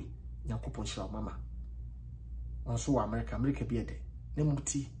ma me we nyankopon kire mama onso wa America bi ede ne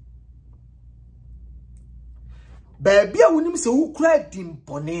muti baby a wonim se wo kura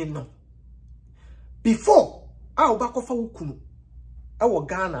dimpone no before a wo bakofa wo kunu e wo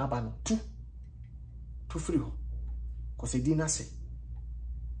Ghana aba no tu free ho ko se di na se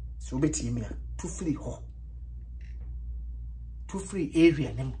so beti mi a tu free ho tu free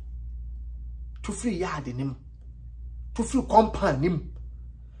area nim tu free yard nim tu free compound nim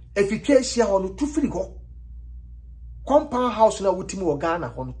efitwa ho no tu free ho compound house na wutimi wo Ghana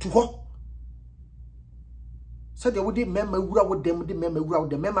ho no tu ho said they would member wura with them the member wura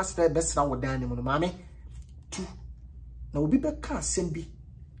the member stay best ra wo dan nim no maame tu na obi be ka sembi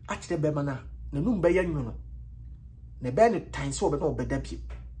akire be ma na num be ya nwono na be ne tan so be na obeda bi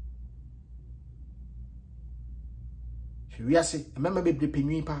hwiase member be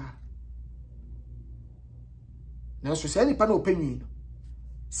penwi pa na so se ni pa na openwi no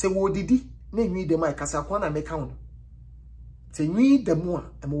se wo didi na nwi dem ai kasa kwa na meka ho se nwi dem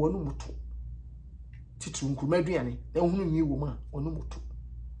a em wo no muto titu nkuruma aduane na hunu nwi wo ma onu muto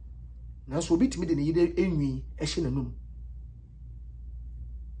na so obi timi de ne yire enwi ehye nanum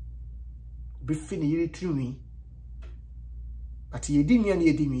bi fi ne yire tinwi ati yedi nwi na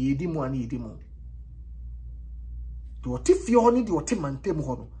yedi nwi yedi mu ana yedi mu do otifie ho ne de otimantem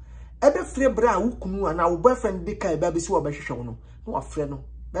ho no ebe fre bra wukunu ana wo boyfriend de kai ba bi si wo ba hwehwe wo no no afre no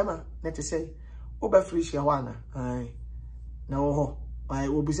be ma na te say wo ba free hia ho ana ai na ho I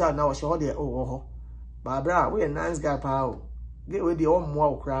will be sad now so de oh Barbara we a nice guy pal get with the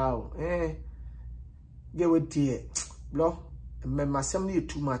omo crowd get with the bro me assembly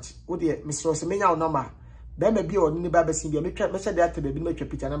too much wo de Mr. Semenya number be me bi o ni ba be sin bi me say that be me twa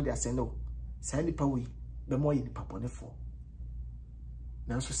picture na me send no say ni pa we be mo yi ni papa ne fo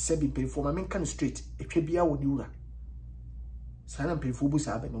na so sebi pe fo ma me kan straight etwa bia wo ni wura say na pe fo bu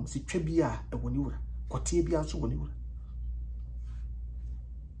sa be no si twa bia e wo ni wura kote bia so wo ni wura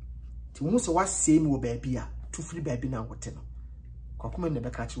ti wo so wa say me wo ba bia tu free ba bi na wote no Kwaku Manu ne be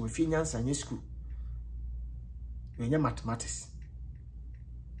ka chi wo fi nyansa nya school we nya mathematics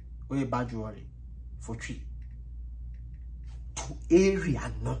we bad worry for tree to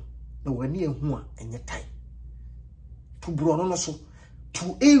area no na wani ehu a enye tai to bro no so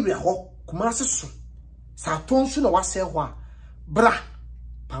to area ho kuma se so sa ton so na wase ho a bra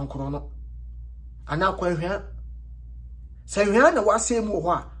pankoro no ana kwa hwa sa hwa na wase mu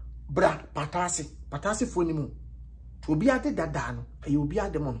ho a bra patase fo ni mu to obi ade dada no ayi obi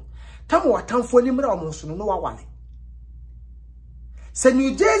ade mo no tamo watamfo ni mra o so no wawale se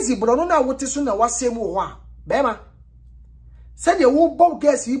New Jersey bro no na wote so na wase mu ho a bema se de wo bo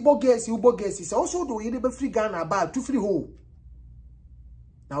gas se also do yede be free Ghana ba to free ho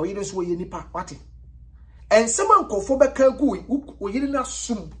na wo yede so wo ye nipa wate ensema nkofo be ka gu wo yede na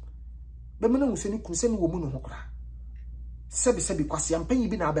sum be me na useni kruseni wo mu no ho kra sebi kwase ampanyi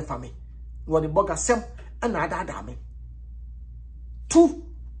bi na abefa me wo de boga sem ana ada me tu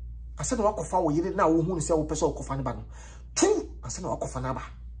asa na wakofa wo yede na wo hu ne se wo pese wakofa ne ba no tu asa na wakofa na ba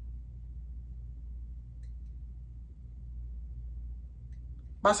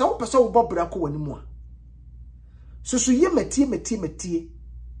ba sa wo pese wo bobra ko wani mu a susu ye metie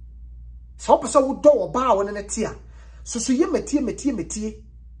sa wo pese wo do wo ba wo ne tie a susu ye metie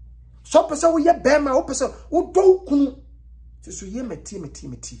so pese wo ye bema wo pese wo do kunu susu ye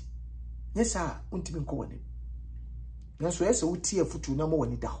metie nyesa untimi nko wani nanso yesa wo tie futu na mo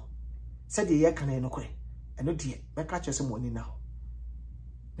wani da ho se de ye kan no kore eno de be ka che se mo wani na ho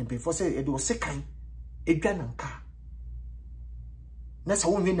ne be fo se e do se kan edwa nanka na sa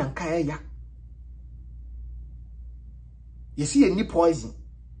wo nwi nanka ya yesi ye ni poison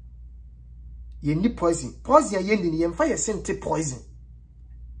ye ye ni ye mfa ye sente poison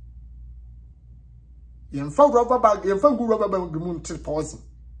ye mfa rubber bag mu nte poison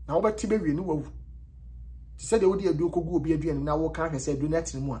na wo beti be wi ni wawu ti se de wo de adu kogu obi adu ani na wo kan hwese adu na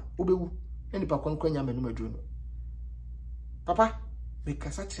tini mu a wo bewu eni pa konkwanya manu adu no papa me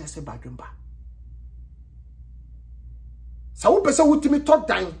kasa kire se badwemba sa wo pese wo timi to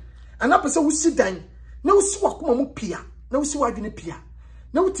dan ana pese wo si dan na wo si wakoma mu pia na wo si wadwene pia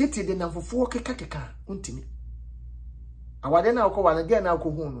na wo tete de namfofo keka untimi awade na akọ wana ge na akọ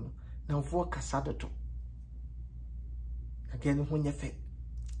hu no namfo kasa dodo again ho nyefe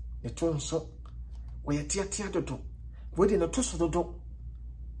ne to nso wo ye tia dodo wo de na to so dodo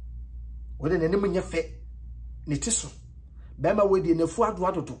wo de na ne nyefe ne tiso bema wo de na fu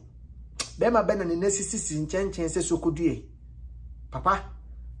ado dodo bema bena ne nasisi nchenchen se sokodue papa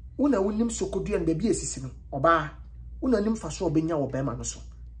una wonim sokodue na bia esisi no oba una nim fa so obenya wo bema no so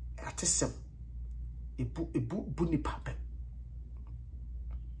atesem ebu ni papa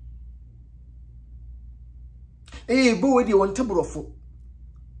bo we de won tebrofo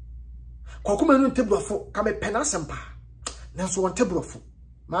Kwaku Manu tebrofo ka me pena sempa na so won tebrofo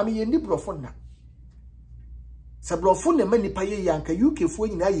maami ye ni brofo na se brofo ne manipa ye yanka UK fo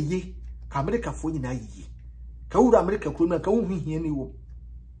nyina yeye ka America fo nyina yeye ka wura America kuro na ka wo hihie ni wo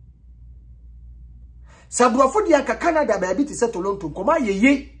se brofo de yanka Canada ba bi ti se Toronto koma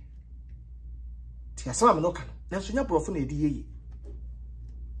yeye ti asama me no ka na so nya brofo na edi yeye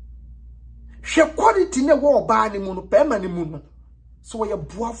hwe quality ne wo oba ne mu no pema ne mu no so ye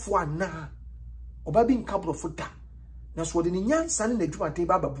boafo ana oba bi nka brofo da na so de ne nyansa ne adwumate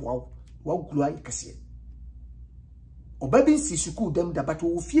ba baboa wa gulu ayi kase oba bi nsi school dem da bato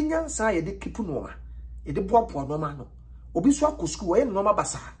wo fie nyansa ye de kipu no ma ye de boaboa no ma no obi so akọ school ye no ma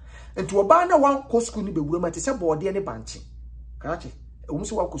basa enti oba na wan ko school ni be wura ma te se boode ne banche kaache ewum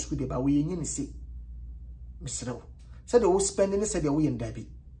so wa ko school de ba wo ye nyi ne se misrew se de wo spend ne se de wo ye ndabi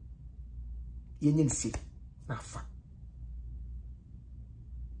ye nyi ne se na fa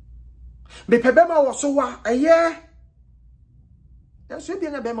me pebema wo so wa aye na so bi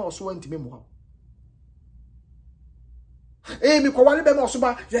na bema wo so wa ntime mu ha mi ko wale bema wo so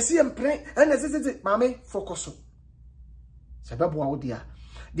ba yesi empre na sisi mame focus sababu wa odia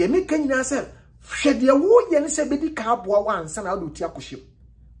de me kanyina se hwede wo ye ne se bedi ka aboa wa ansa na do ti akohye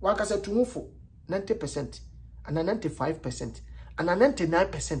wa ka se tumufo 90% ana 95% ana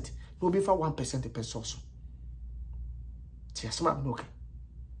 99% no be fa 1% peso so Tiasma no okay.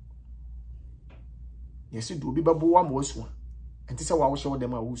 Yes, do be babu wa mo so. Enti se wa wo hye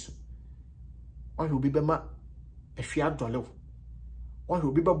dem a wo su. Won obi be ma ehwe adole. Won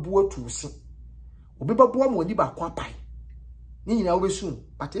obi babu atu se. Obi babu am woni ba kwa pai. Ni nyina wo besu,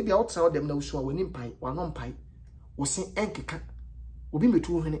 but e bia wo tsa dem na wo su a woni pai, wa no pai. Wo se enkeka. Obi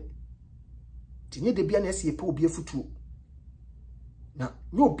metu hwene. Tinye de bia na ese ye pa obi afutuo. Na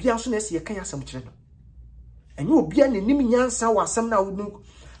nyo obi aso na ese ye kan asam kire no. Enyo obi an nim nyansa wa asam na wo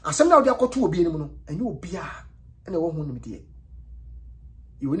asam na wo de akoto obi enim no. Enyo obi a na wo hu nim de.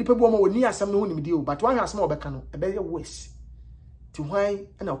 Yo nipa bi o ma woni asam na hu nim de o, but wan asam na obeka no, e be ye worse. Ti hwan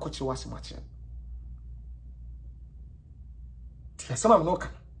na okokire wasam akire. Ti asam am no ka.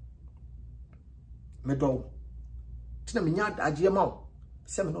 Me do. Ti na menya agie ma wo.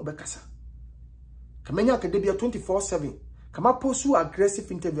 Se me no obekasa. Kamenya akadebia 24/7. Kama pursue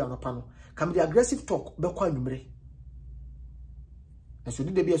aggressive interview anapa no. Kama the aggressive talk be kwa nwumre. Na so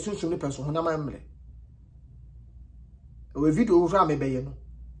de bia sunsun ne person ho na ma mre. O video wo ra me be ye no.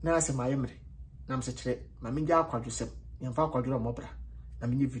 Na ase ma ye mre. Na mse kire ma menja akwadwosem. Yemfa akwadworo mobra. Na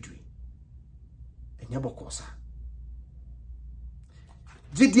menye video. Enya bokosa.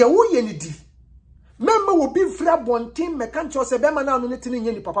 Gide wo ye ni di. Memma wo bi fra bontin meka ncho se be ma na anu ne tini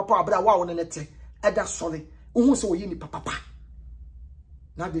nye ni papa abra wa wo ne te. Eda sole uhu se oyi ni papa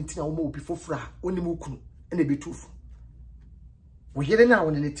na de ntina wo ma obi fofura oni mu kunu ena betufu wo yere na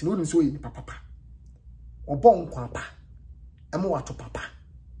wo ne tini oni so oyi ni papa obo nkwa pa emo wato papa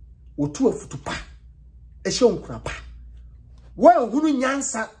otu afutu pa ehye nkura pa wo hunu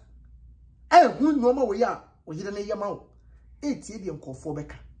nyansa hunu nyoma wo ya wo yere ne yema wo etie de nkofo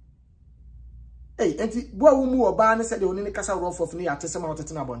beka enti bo awu mu oba ne se de oni ne kasa rofof ne ya tesema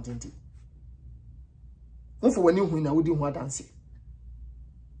wotete na bontinti Mufo wani hu na wodi hu adanse.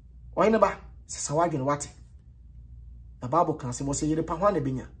 Oyene ba sesa wadwene wate. Na Bible kan se mo se yere pa ho na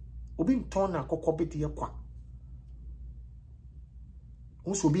benya. Obi nton na akokọ bedi ekwa.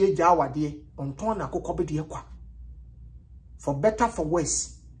 Unso bi eja awade, onton na akokọ bedi ekwa. For better for worse.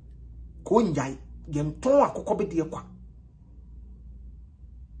 Ko njai, ge nton akokọ bedi ekwa.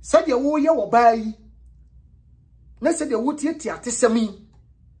 Sade wo ye wo bayi. Na sade wo tie atesemi.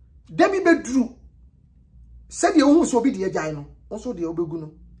 Debi bedru said you who so be the agile, also the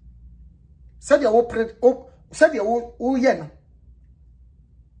obeguno. Said you said you yen.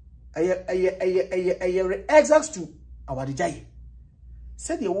 A exact to our dijay.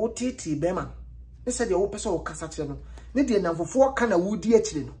 Said you would titi beman. They said you person or cassation. Need enough for 4 can a wood dear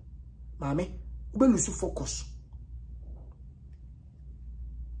children. Mammy, Ubelusu focus.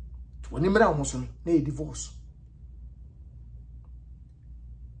 To an imra Muslim, nay divorce.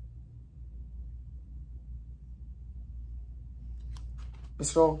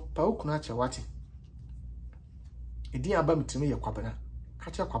 So, Kwaku Manu wati. Edi aba mitime ye kwabena.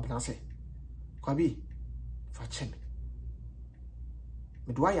 Kacha kwabena se. Kwabi fa cheme.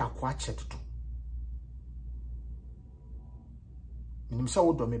 Medwa ya kwa chetutu. Minimsa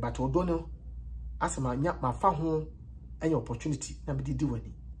wodo me but wodo no asema nya mafa ho any opportunity na me didi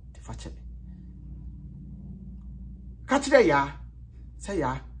wani. Te fa cheme. Kachire ya se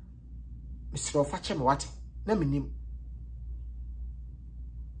ya misro fa cheme wati na minim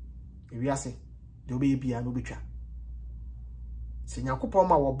ewiase de obe bia no betwa se nyankopon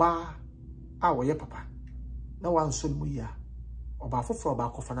ma wo ba a wo ye papa na wanso mu ya oba foforo ba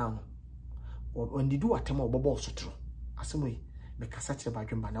kofa na no ondidu atema obobo sotro asemo yi me kasa kire ba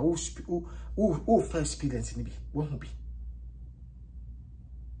dwemba na wo first experience ni bi wo hu bi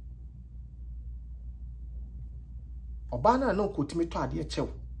oba na no kotimi to ade chew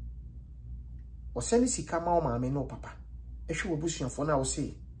wo sani sika ma o maame no papa ehwe wo busuafo na wo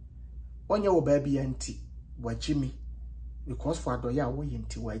se onye wo ba bia nti wajimi because for adoya wo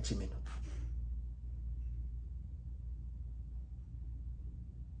yinti wajimi no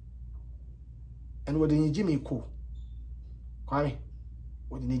and what in Jimmy ko kwame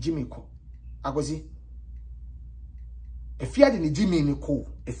what in Jimmy ko agozi efia de ni Jimmy ni ko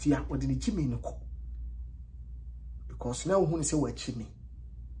efia what in Jimmy ni ko because now who say wajimi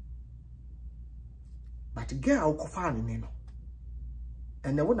but girl ko fa ni no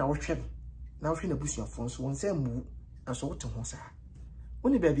and na wo na wo hwe na hwe na busu afon so won say mu aso wote ho sa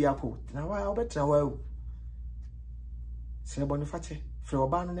woni ba bia ko na wa obetra wa o se boni fache fre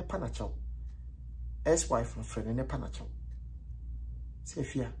oba no ne panacho ex-wife no fre ne panacho se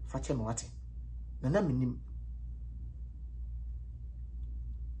fia fache no wate na minim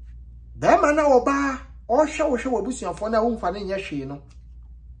da mana oba o hwe wo busu afon na wo mfa ne nya hwe no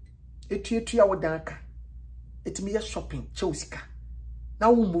etuetua wo dan aka etimi ye shopping chelsika na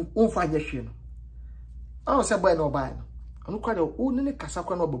wo mfa nya hwe no awo se boy no buy no anu kwa de wo ne kasa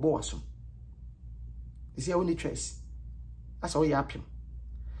kwa na obobo waso isi ya woni choice asa wo ya apim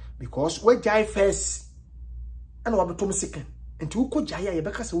because we jai first and wa betom second enti wo ko jai ya ye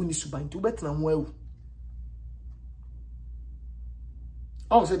beka sa woni suban enti wo betena ho awu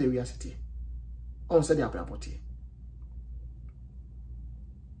on se de wi asete on se de abrapote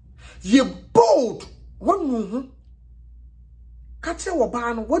ye bold wonu hu ka kire wo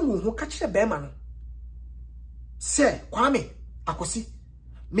ba no wonu hu ka kire be ma no se Kwame akosi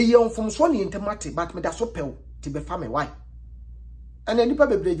me ye onfomso ne ntemate but me da so pew ti be fa me why ana nipa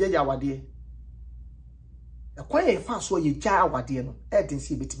bebreje ya wade ekwa ye fa so ye gya awade no e den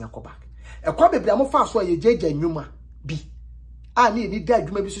si betimi akoba ekwa bebre am fa so ye gya nwuma bi a ni da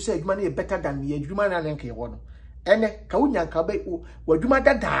adwuma bi so se adwuma na ye better than ye adwuma na nka ye wo no ene ka wunya nka ba wadwuma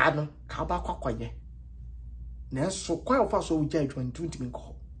dada no ka ba kwakwaye na so kwa ye fa so wo gya adwuma ntumi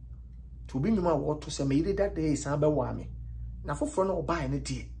nko to bi nwuma wo to se me ire dada e san ba wa me na foforo no oba ne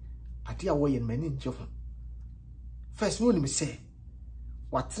die ade a wo ye mani nje ho first no ni me say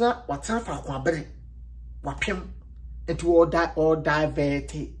what's fa kwa bere wapem into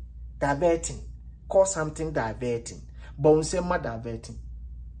diverting call something diverting bon say ma diverting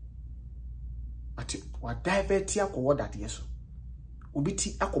ati wa divert ya ko woda de so obi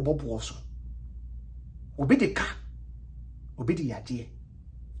ti akobobo so obi de ka obi de yade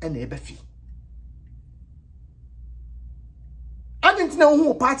ena ebe fi adentina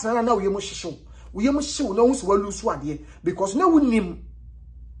wo partner na wo yemu hyew na wo so walu so ade because na wonim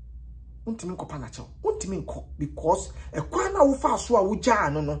untimi nkopa na che untimi nko because ekwa na wo fa so a wo gya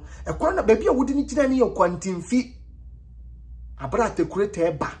no no ekwa na baby a wo di ni gina ni yakwantimfi abra tekurete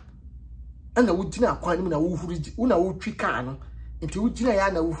eba ana wo gina akwan ni na wo huri una wo twika no nti wo gina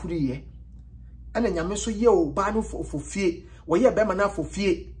ya na wo huri ye ana nyame so ye o ba no fofie wo ye be ma na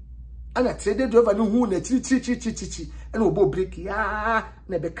fofie ana trade driver no hu na chiri ana obo break ya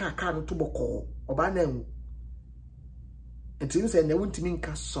na be ka no to boko oba na hu nti nse na wuntimi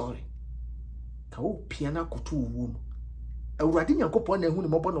nka sorry ka wo piana koto wo mu awurade nyankopon na hu ne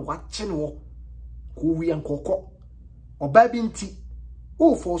mobo no wache ne wo ko wi ankoko oba bi nti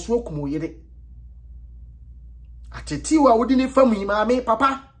o fo so okumo yire ateti wa wodi ne famu yi maame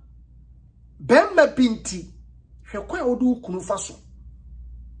papa bemma binti hwe kwa wodi ukunu fa so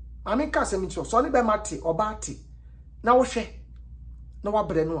maame ka asem nti so ne be mate oba ate na wo hwe na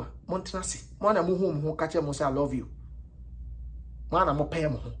wabre no a montena se mo na mo hu mo ka che mo say I love you mo na mo pay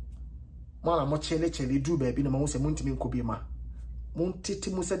mo ho mala mo chele du baby na mo se muntimi nkobi ma muntiti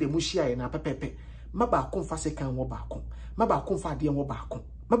mu se de mu hia ye na pepepe ma ba ko mfa se kan wo ba ko ma ba ko mfa de wo ba ko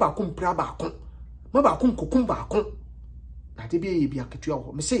ma ba ko mpra ba ko ma ba ko nkokum ba ko na de bi bi aketua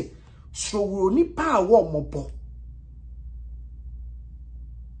wo me se so wo ni pa wo mobo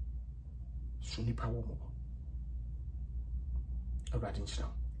so ni pa wo mobo awradin chira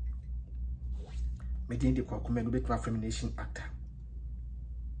me din de Kwaku Manu betwa femination actor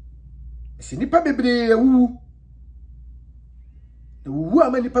si nipa bebre wu na wu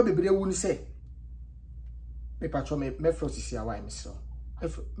ama nipa bebre wu ni se me patro me frosisi a why me so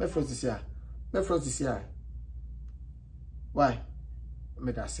me frosisi a why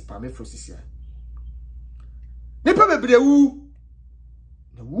me da sipa me frosisi a nipa bebre wu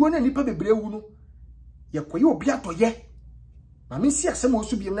na wu na nipa bebre wu no ye koye obi atoye ma me si asem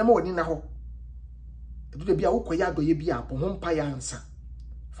osu biem na ma woni na ho edu de bia wo koye adoye bia po ho mpa ya ansa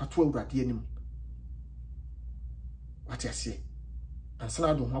fatu awurade anim wati ase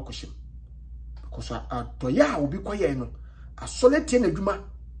ansana do ho akohim because adoya obi koye no asolete na adwuma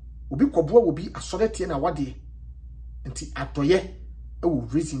obi koboa obi asolete na wade nti adoye e wo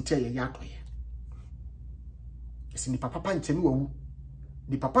reason te ye adoye esi ni papa nche ni wawu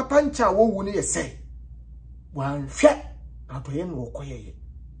ni papa nche a wowu ne ye se wanhwe adoye no koye ye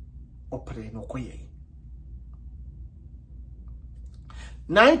opere no koye ye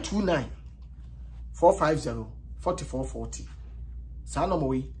 929 450 4440 Sana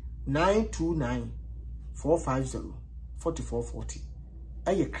mowe 929 450 4440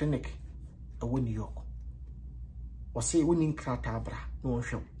 aye clinic awo New York wose woni nkrata bra na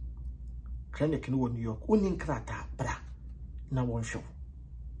wonhwe clinic no New York woni nkrata bra na wonhwe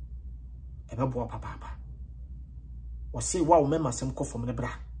ebebo papa wose wa wo mema sem kofom ne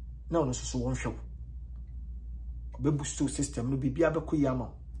bra na ono so wonhwe be boost system no bibia be koyama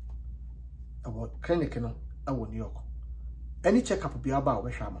about clinic no awo New York any check up bia ba wo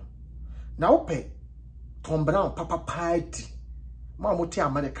hwama na wo pe Tom Brown papa party ma mo ti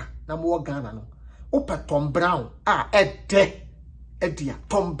America na mo Ghana no wo pe Tom Brown edia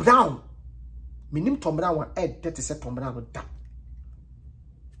Tom Brown minim Tom Brown te se Tom Brown da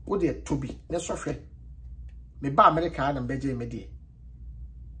wo de Toby na so hwe me ba America na beje me de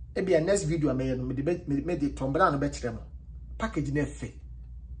e bia next video me no me de tombra no be kire mo package na fe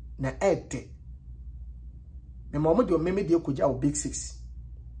na ete me mo de me de koja o big 6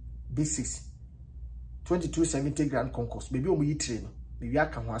 2270 grand concourse baby o mu yitire no me wi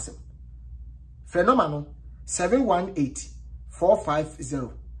aka ho asem phenomenon 718 450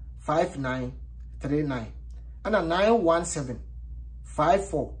 5939 and 917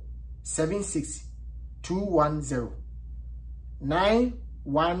 54 76 210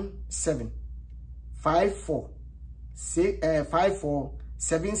 917 54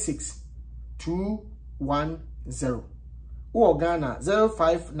 76 210 or Ghana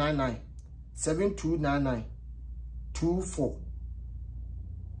 0599 7299 24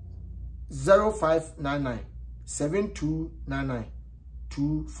 0599 7299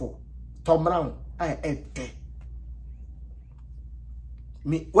 24 Tom Brown I ate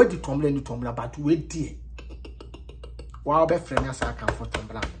me what the Tom Brown Tom Brown but wait dear wow be friend as I can for Tom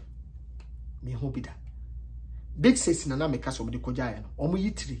Brown me who be that big 6 na make us of the koja no omo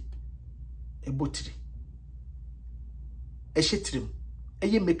yitiri ebotiri e shetrim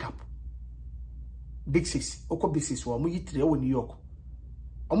eye makeup big 6 oko big 6 omo yitiri e wo New York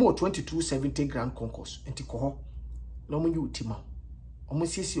omo 2270 grand concourse enti ko ho na omo yutima omo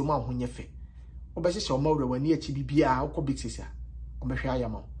sisi omo ahonye fe obehye omo wura wani achi bibia oko big 6 a obehwe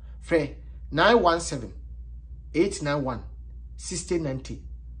ayama fe 917 891 6090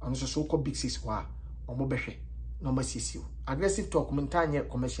 ono so oko big 6 wa omo behwe number 6 aggressive talk mentanye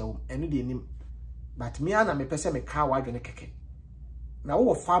commercial enu de nim but me ana me pese me ka wadwe ne keke na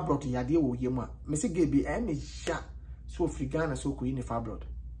wo fabroad yade wo yemu a me se gebi ene sha so Africana so ko yin fabroad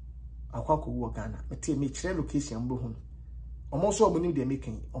akwa ko wo Ghana me te me kire location mbo hu omo so omo nim de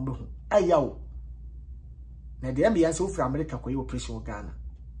making ombo hu ayawo na de me yan so fra America ko yi operation Ghana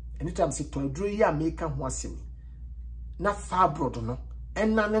anytime se to duro yi America ho asem na fabroad no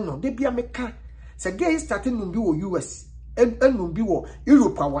enane no de bia me ka se gay starting numbi wo US enumbi wo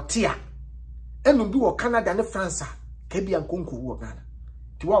Europe awotia enumbi wo Canada ne France ka bia nkonko wo Ghana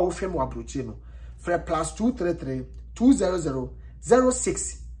ti wa wo hwem wo abrochie no fra +233 200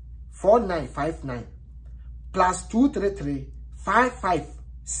 06 4959 +233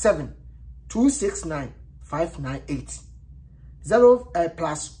 557 269 598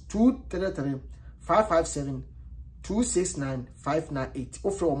 +233 557 269 598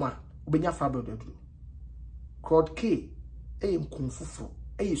 ofre oma obenya fabro dadu crowd k mkunfufo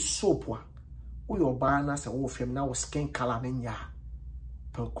soap a wo yo ba na se wo fem na wo skin color nya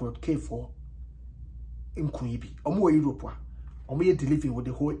per crowd k for nkunibi omo Europe a omo ye delivering with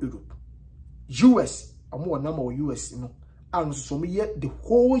the whole Europe US omo na ma US no anu so omo ye the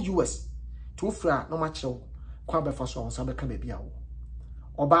whole US to fra no ma chew kwa be fa so on sa be ka be bia wo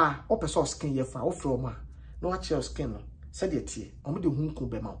oba o person skin ye fa wo fra omo no wa chew skin no se de tie omo de hunku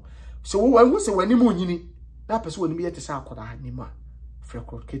be ma so wo wan se wani mu nyini na person wani ye te sa akoda ni ma fra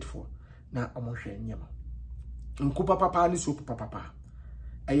crowd kit for na omo hwe nyema nku papa ni so papa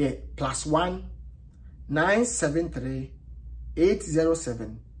eye +1 973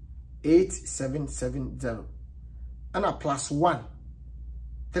 807 8770 and a +1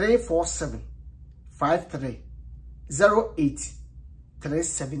 347 53 08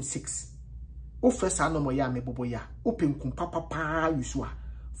 376 ofresa no mo ya me bobo ya openkum papa yusu a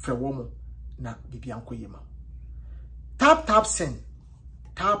frɛ wo mo na bibia nkoyema tap send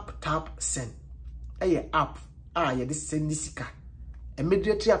eye app ye de send nisika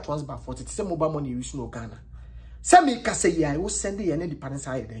immediately at once by 40 say mobile money use no Ghana say me ka say ya wo send ye na dependence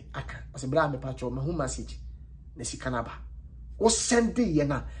aye den aka o se bra me pa cho me hu message na sika na ba wo send ye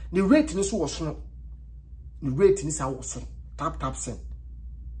na the rate ni so wo so the rate ni sa wo so tap send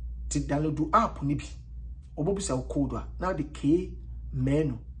ti download app ni bi obobu sa code a now the k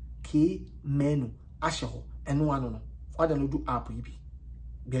menu ashe ho eno ano no wa download app yi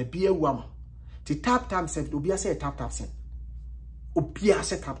bi bia wu am ti tap send obi say tap send Opia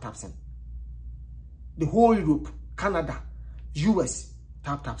set tap send. The whole Europe, Canada, US,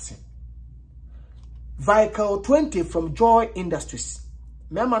 tap send. Vehicle 20 from Joy Industries.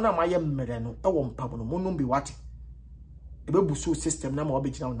 Mema na maye mereno ewo mpabono monum bi wate. Ebe busu system na ma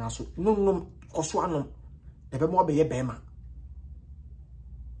obegina na so. Num koso anom. Ebe mo be ye bema.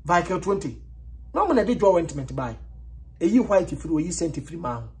 Vehicle 20. No mo na de Joy ointment buy. Eyi white free oyi scent free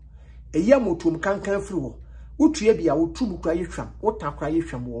ma. Eyi amotum kankan free wo. Utue bia wotum kura yehwam wotakura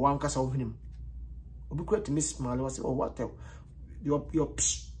yehwam wo wankasa wo hwenem obi kura to miss smile was oh what your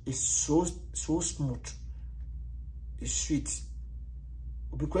is so smooth, it's sweet.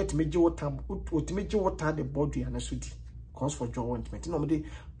 Obi kura to meje water the body and so di cause for joy ointment no me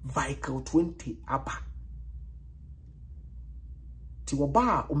vehicle 20 aba ti wo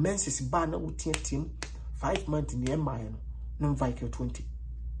ba o menses ba na wutie tim 5 months ni emaye no Viking 20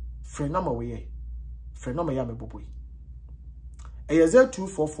 friend number we friend number ya me boboy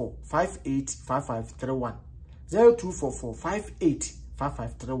 0244 585531 0244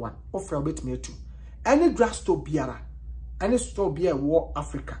 585531 ofra obet me tu any drugstore biara any store biara wo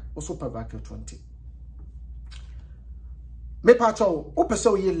Africa also per Viking 20 me pacho o pese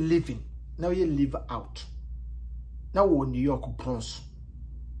we living now you live out now we New York Bronx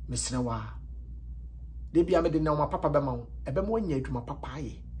mesrewa de bia me de na ma papa be ma wo ebe mo nya adwuma papa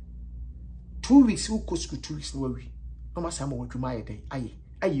aye 2 weeks we go school 2 weeks no we no ma sama adwuma aye den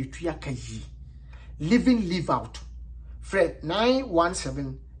aye tuya kayi living live out Fred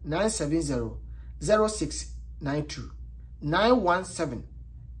 917 970 0692 917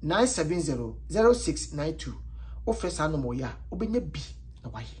 970 0692 o fresa no mo ya obenya bi na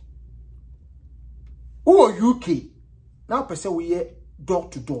waye o UK now person we door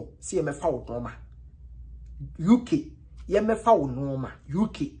to door see ye me fa wo normal UK ye me fa wo normal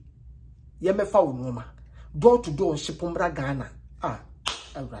UK ye me fa wo normal door to door shipombra Ghana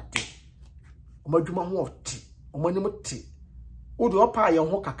awrade omadwuma ho oti omanim ti o de opa ye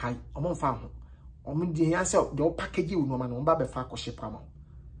ho kakai omomfa ho omdi yan se de o package wo normal no ba be fa ko ship ama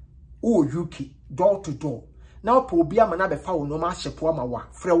o UK door to door now po obi ama na be fa wo normal ship ama wa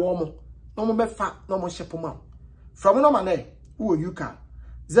frɛ wo mo no mo be fa no mo ship ma from no man e wo UK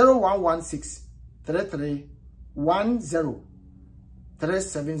 0116 33 10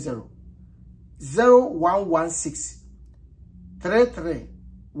 370 0116 33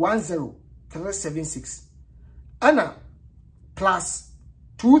 10 376 Anna plus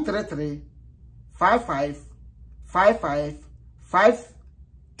 233 55 55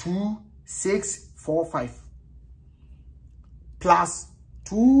 52645 plus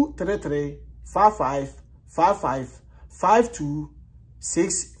 233 55 55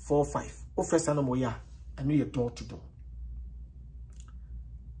 52645 ofresa no moya anu ye door to door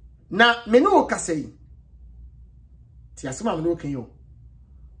na menu kasei ti asema menu kan yo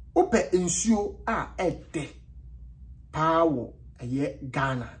ope nsuo a ede pawo eye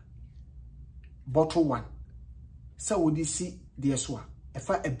Ghana bottle 1 sa wodi si de so a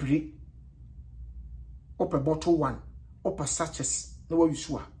efa abire ope bottle 1 ope sachets na wa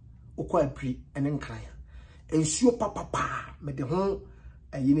yusu a okwa abire ene nkran nsuo papa me de ho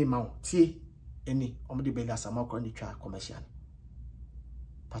ayine ma wo tie eni omde bela sama ko ni twa commercial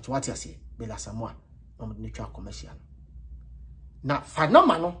patwati ase bela sama omde ni twa commercial na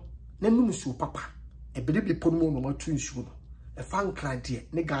fanama no na num suo papa ebiribi pono no ma tu nsuo no e fa nkran de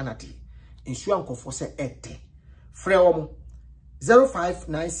ne Ghana de nsuo ankofo se ete frɛ wo mo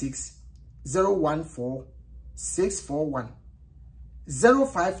 0596 014 641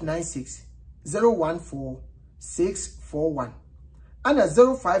 0596 014 641 and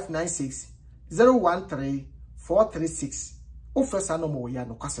 0596 013 436 ofresa no mo ya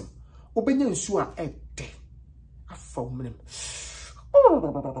no kwasem obenya nsu a ede afa omnem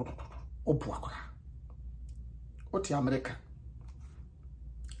obu akora oti America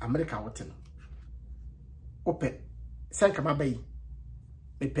wote no ope senka mabai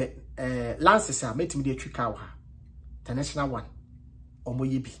mepe lances a metimi de atwika wo ha international one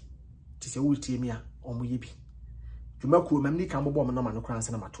omoyebi ti se wutie mi a omoyebi dwumakuo mamni kan bobo mo no ma no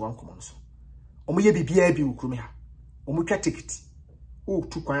kranse na mato ankomo no so omoyebi bia bi wukuru mi ha omutwa ticket o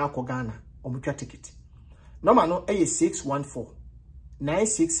tu kwan akọ Ghana omutwa ticket number no eye 614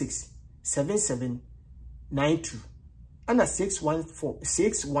 966 7792 ana 614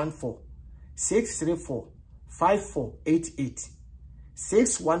 634 5488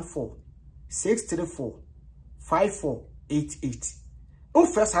 614 634 5488 o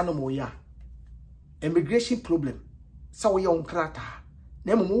first animal ya immigration problem so we on krata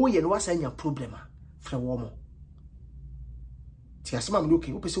na mo ye no wasanya problem a frɛ wo mo ti asema me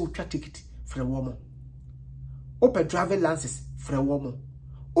okay o pese o twa ticket frɛ wo mo o pe driver license frɛ wo mo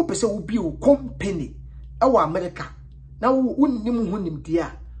o pese o bi o company e wa America na wo nnim ho nim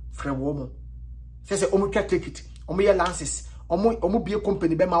dia frɛ wo mo sese o mo twa ticket o mo ye license o mo bi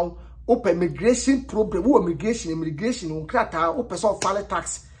company be ma wo open immigration problem wo immigration on krata o pese o file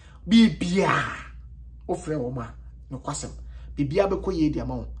tax bibia o frɛ wo ma no kwasem bibia be ko ye dia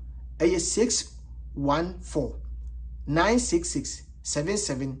ma wo eye 614 966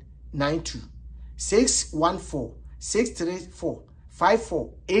 7792 614 634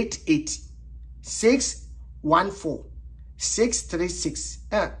 5488 614 636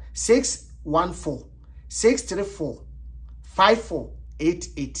 614 634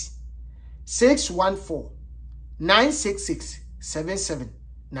 5488 614 966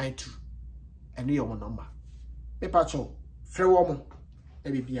 7792 and your number. Me pacho frɛ wo mo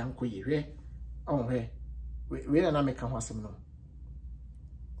ebibi anko ye hwe on hwe we na meka ho asem no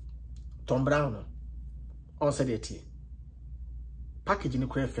Tom Brown no on said it package ni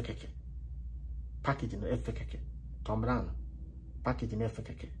ko efekeke package no efekeke Tom Brown package no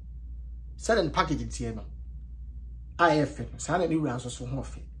efekeke sudden package tie no IF sa na ni wura nso so ho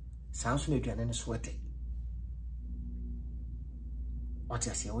fe sa nso na aduane ne so ete what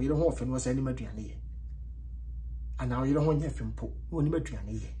you say we don't ho fe no sa ni maduane ye ana we don't ho nya fe mpo no ni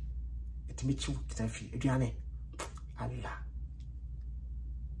maduane ye etimi chiw kitafi aduane alla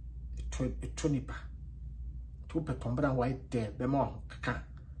etonipa to pe Tom Brown white there be mo kaka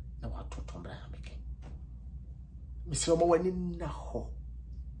na wa to Tom Brown ameke misro mo wani na ho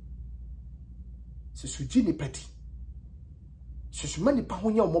se suji ni pati se sumani pa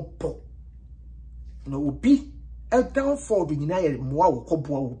honya mo po na obi e downfall do nyina ye moa wo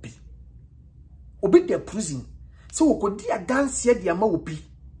koboa obi de prison se wo kodi adanse de ama obi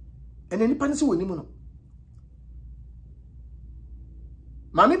ene nipa ne se woni mu no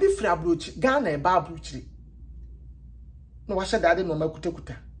mame bi fra abrochi Ghana e ba abrochi no wa shedade no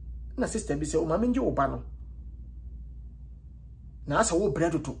makutakuta na sister bi se o mame nje wo ba no na asa wo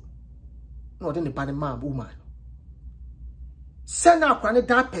bread to no ode ne ba ne ma bo ma se na akwa ne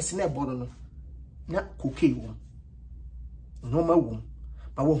da person e bono no na kokei wo no ma wo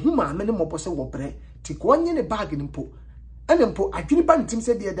ba wo hu mame ne mobo se wo bre ti ko onye ne bag ne mpo ene mpo adwini ba ntim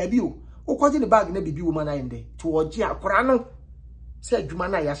se bia da bi o okoje ne bag na bibi wo ma na yende ti oje akora no se adwuma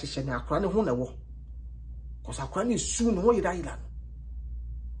na ya hyehyɛ ne akora ne ho na wo ko sa akora ne su no ho yira no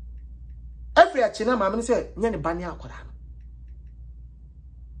afia china mame ne se nya ne ba ne akora no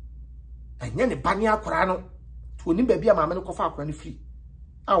anya ne ba ne akora no to oni ba bia mame ne kofa akora ne free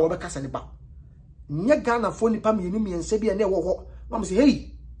a wo be kasa ne ba nya Ghana fo nipa mienu miense bia ne wo ho mame se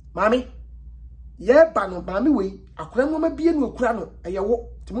hey mame ye ba no mame we akora mo ma bia no akura no eye wo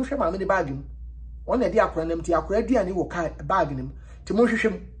ti mo hwe mame ne bag mu ona di akora nam ti akora aduane wo ka bag ne mu ti mo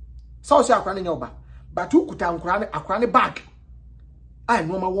hwehwem so so akora ne nya oba but ukuta akora ne bag ai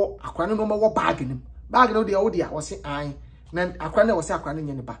no ma wo akora ne no ma wo bag ne bag no de wo dia wo se ai na akora ne wo se akora ne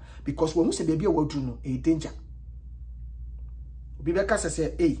nya ne ba because wo mu se bia wo dru no e danger obi be ka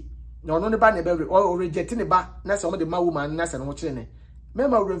se na ono ne ba ne be o reject ne ba na se o de ma woman na se no kire ne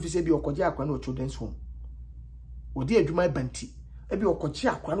mema wo mfi se bi okoje akora ne o children's home odi adwuma banti e bi okoje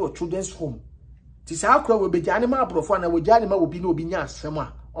akora ne o children's home ti sa akora wo be jane ma abrofo na wo jane ma obi na obi nya asem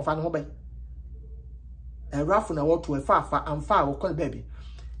a ofa ne ho bai rafu na woto efa amfa wo kon baby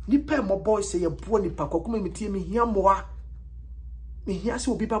nipa mo boy se ye bo nipa kokoma mitie mi hia moa mi hia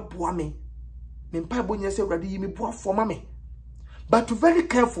se obi ba boa me mpa bo nya se awrade yi mi boa fo ma me but to very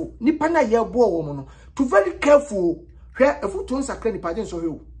careful nipa na ye bo wo mo no to very careful hwe efutu nsakra nipa je nso hwe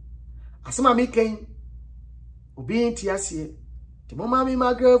o asema mi ken obi nti ase ti mo ma mi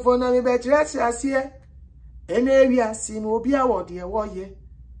microphone na mi be kire ase ene wi ase no obi awode ye wo ye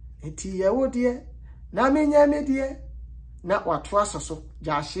enti ye wo de na menya me de na watu asoso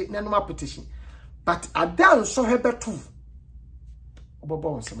jaahye na no petition but adan so hebetu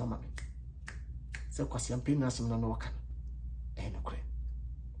obobo on se mama me se kwasi ampe na asem na no waka no kure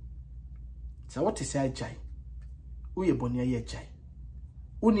so what is ajai uye boni aye ajai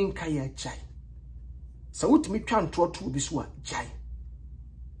uni nka ye ajai so utimi twa nto to obi so a jai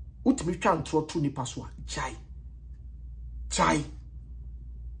utimi twa nto to nipa so a jai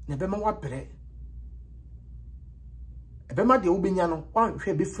na be ma wa bere ebema de ubenya no wan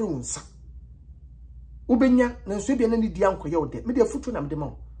hwe be firi unsa ubenya na nso bia na ni dia nkoye ode me de futu na me de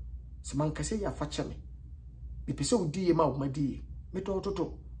ma se man kase ya fa che me bi pese odi ye ma wo ma di me to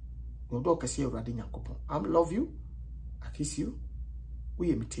no do kase Awurade Nyankopon I love you I kiss you we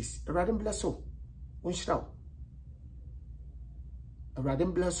ye metis Awurade bless you unshiraw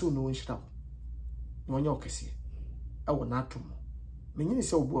Awurade bless you no unshiraw no nya okase awo na atom me nyini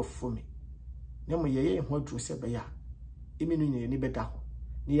se obu afo me na mo ye ho aduro se be ya eminu nye ni beda ho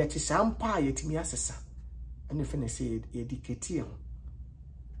ni ya chisampa yetimi asesa ene fe na se educate ho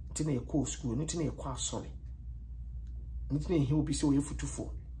ntine ekọ school ntine ekọ asole ntine ehi obi se oye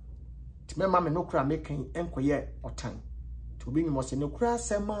futufo time ma me no kra mekan enkoye otan to obi nyimo se no kra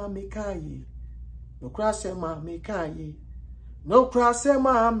sema mekaye no kra sema mekaye no kra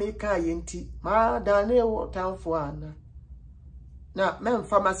sema mekaye nti ma dane wo tanfo ana na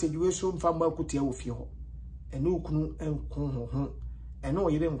memfa message we so mfa ma kutia wo fie ho ene okunu enkon ho ene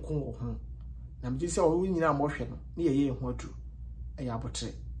oyire nkon ho na mji se o nyina mo hwe no ne ye ho aduru eya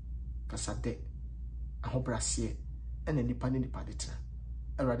abotre kasade ahobrase ene nipa ne nipa de tena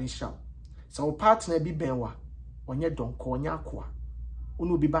Awurade hira so o partner bi benwa onye donko onye akoa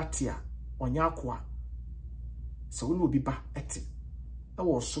onu obi batia onye akoa so onu obi ba ete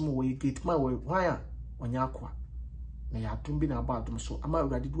was some way gate my way why on yakwa. May I don't be about them so am I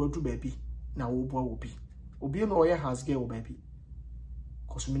ready to baby now will be. Obi no ya has girl baby.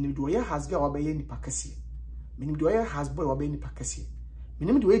 Cause minim do ya has girl obey any pakasi. Minim do ya has boy obey any pakasi.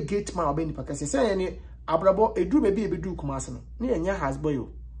 Minim do ya gate man obey any pakasi. Say any abrabo a do baby do kumasano. Near ya has boy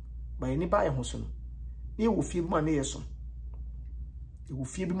by any by a hoson. Near will feel my near son. You will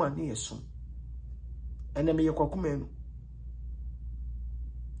feel my near son. And then may your Kwaku Manu.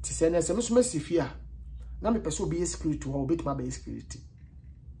 To send us a mercy fear. Now me pursue be a spirit to obey my base security.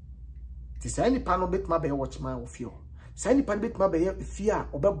 Say any panel bit my bay watch my fear. Say any pan bit my bay fear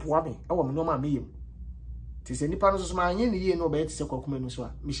or beboame, our normal me. Tis any panels my ye no bed to Kwaku Manu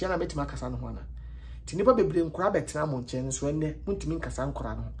so. Michelle met my Casan Juana. Tinipa be bring crab at Tramon chance when they went to mean Casan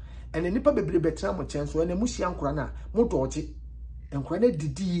Corano. And a nipper be betramon chance when a Musian Corana, Motorchi, and Quene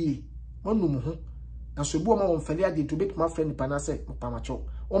Didi, Monum. And so Boma on Felia did to bit my friend Panase, Pamacho,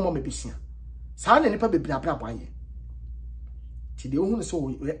 or Mommy Bissia. San and nipper be blabla by ye. Till the own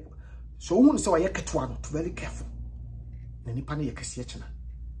so who so I get one very careful. Nani pani yakasiachana.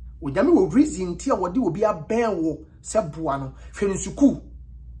 Onyame wo reason ti a wode obi aben wo se boa no hwe nsuku.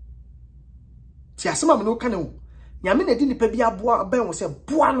 Ti asema me no ka ne wo. Nyame na di nipa bi aboa aben wo se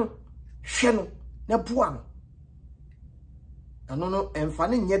boa no hwe no na boa no. Ano no emfa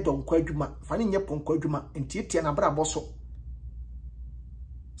ne nye donkwa adwuma, fa ne nye ponkwa adwuma ntietie na bra boso.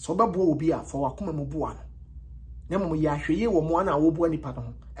 So ba boa obi a fa wakoma mu boa no. Na mum ya hweye wo mo na wo boa nipa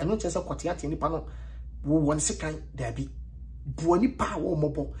no. Eno chese koteate nipa no wo won sekan dabi. Boa nipa wo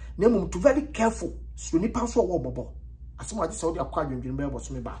mobo. Na mum to very careful. So nipa so wo mobo. Asemo ade se wo de akwa dwendwen be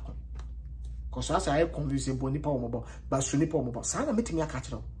boso me ba ko. Cause as I convince boa nipa wo mobo, ba so nipa wo mobo. Sa na metimi aka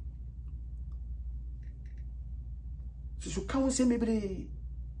kire wo. So kan se mebre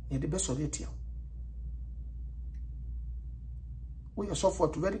e de be so de tia. We are so for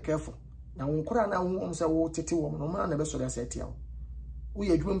to very careful. Na won kora na won say wo tete wo no ma na be so de say tia wo. We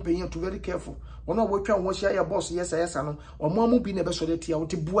are doing paying to very careful. One of what you share your boss, yes, no, or more be never so that you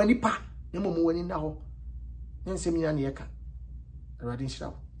to buani pa, no more winning now. Then send me an yaka. Riding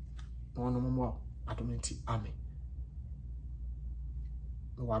shop. No more. I don't need army.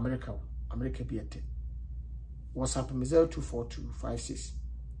 No America be at it. WhatsApp me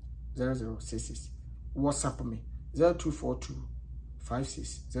 0242560066. WhatsApp me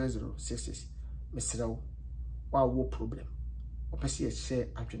 0242560066. Mr. Wow, problem. Opesi a share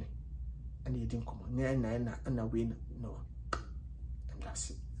adwene and you didn't come on na win no, and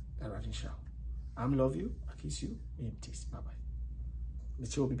that's it. I'm love you, I kiss you, empties. Bye bye.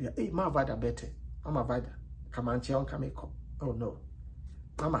 Michelle baby, hey, my vada better. I'm a vada. Come on, child, come make up. Oh no,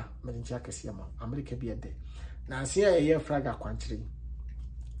 Mama, Medinja Cassiama, America be a day. Now see a year fragga quantity.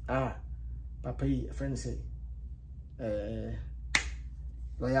 Ah, Papa, a friend say, I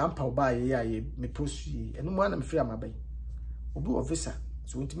am power by me post ye, and no one I'm free my bay. Obi o visa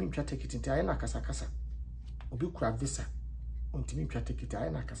so ontimi ntwa ticket nti aye na kasa obi kura visa ontimi ntwa ticket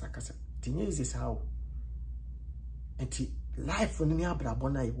aye na kasa tinye izi sawo enti life no ni abrabo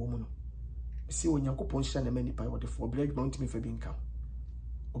na ye wo mu no si onyankopon hira na mani pa wo de for break no ontimi fa bi nka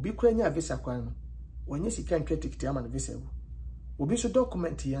obi kura nya visa kwan no wonye sika ntwa ticket ama na visa wo obi so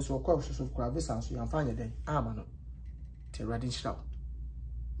document yen so kwa so kura visa so yamfanya den ama no te ready hira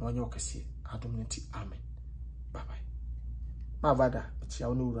no onye okase adomnti amen. Bye bye. Ma vada chia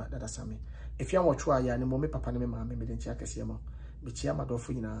onura dada same if you watch ya ne mo me papa ne me ma me de chia kase ma be chia ma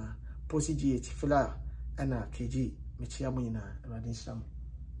dofo nyina posi gh fila na kg me chia mo nyina radin sham.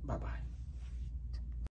 Bye bye.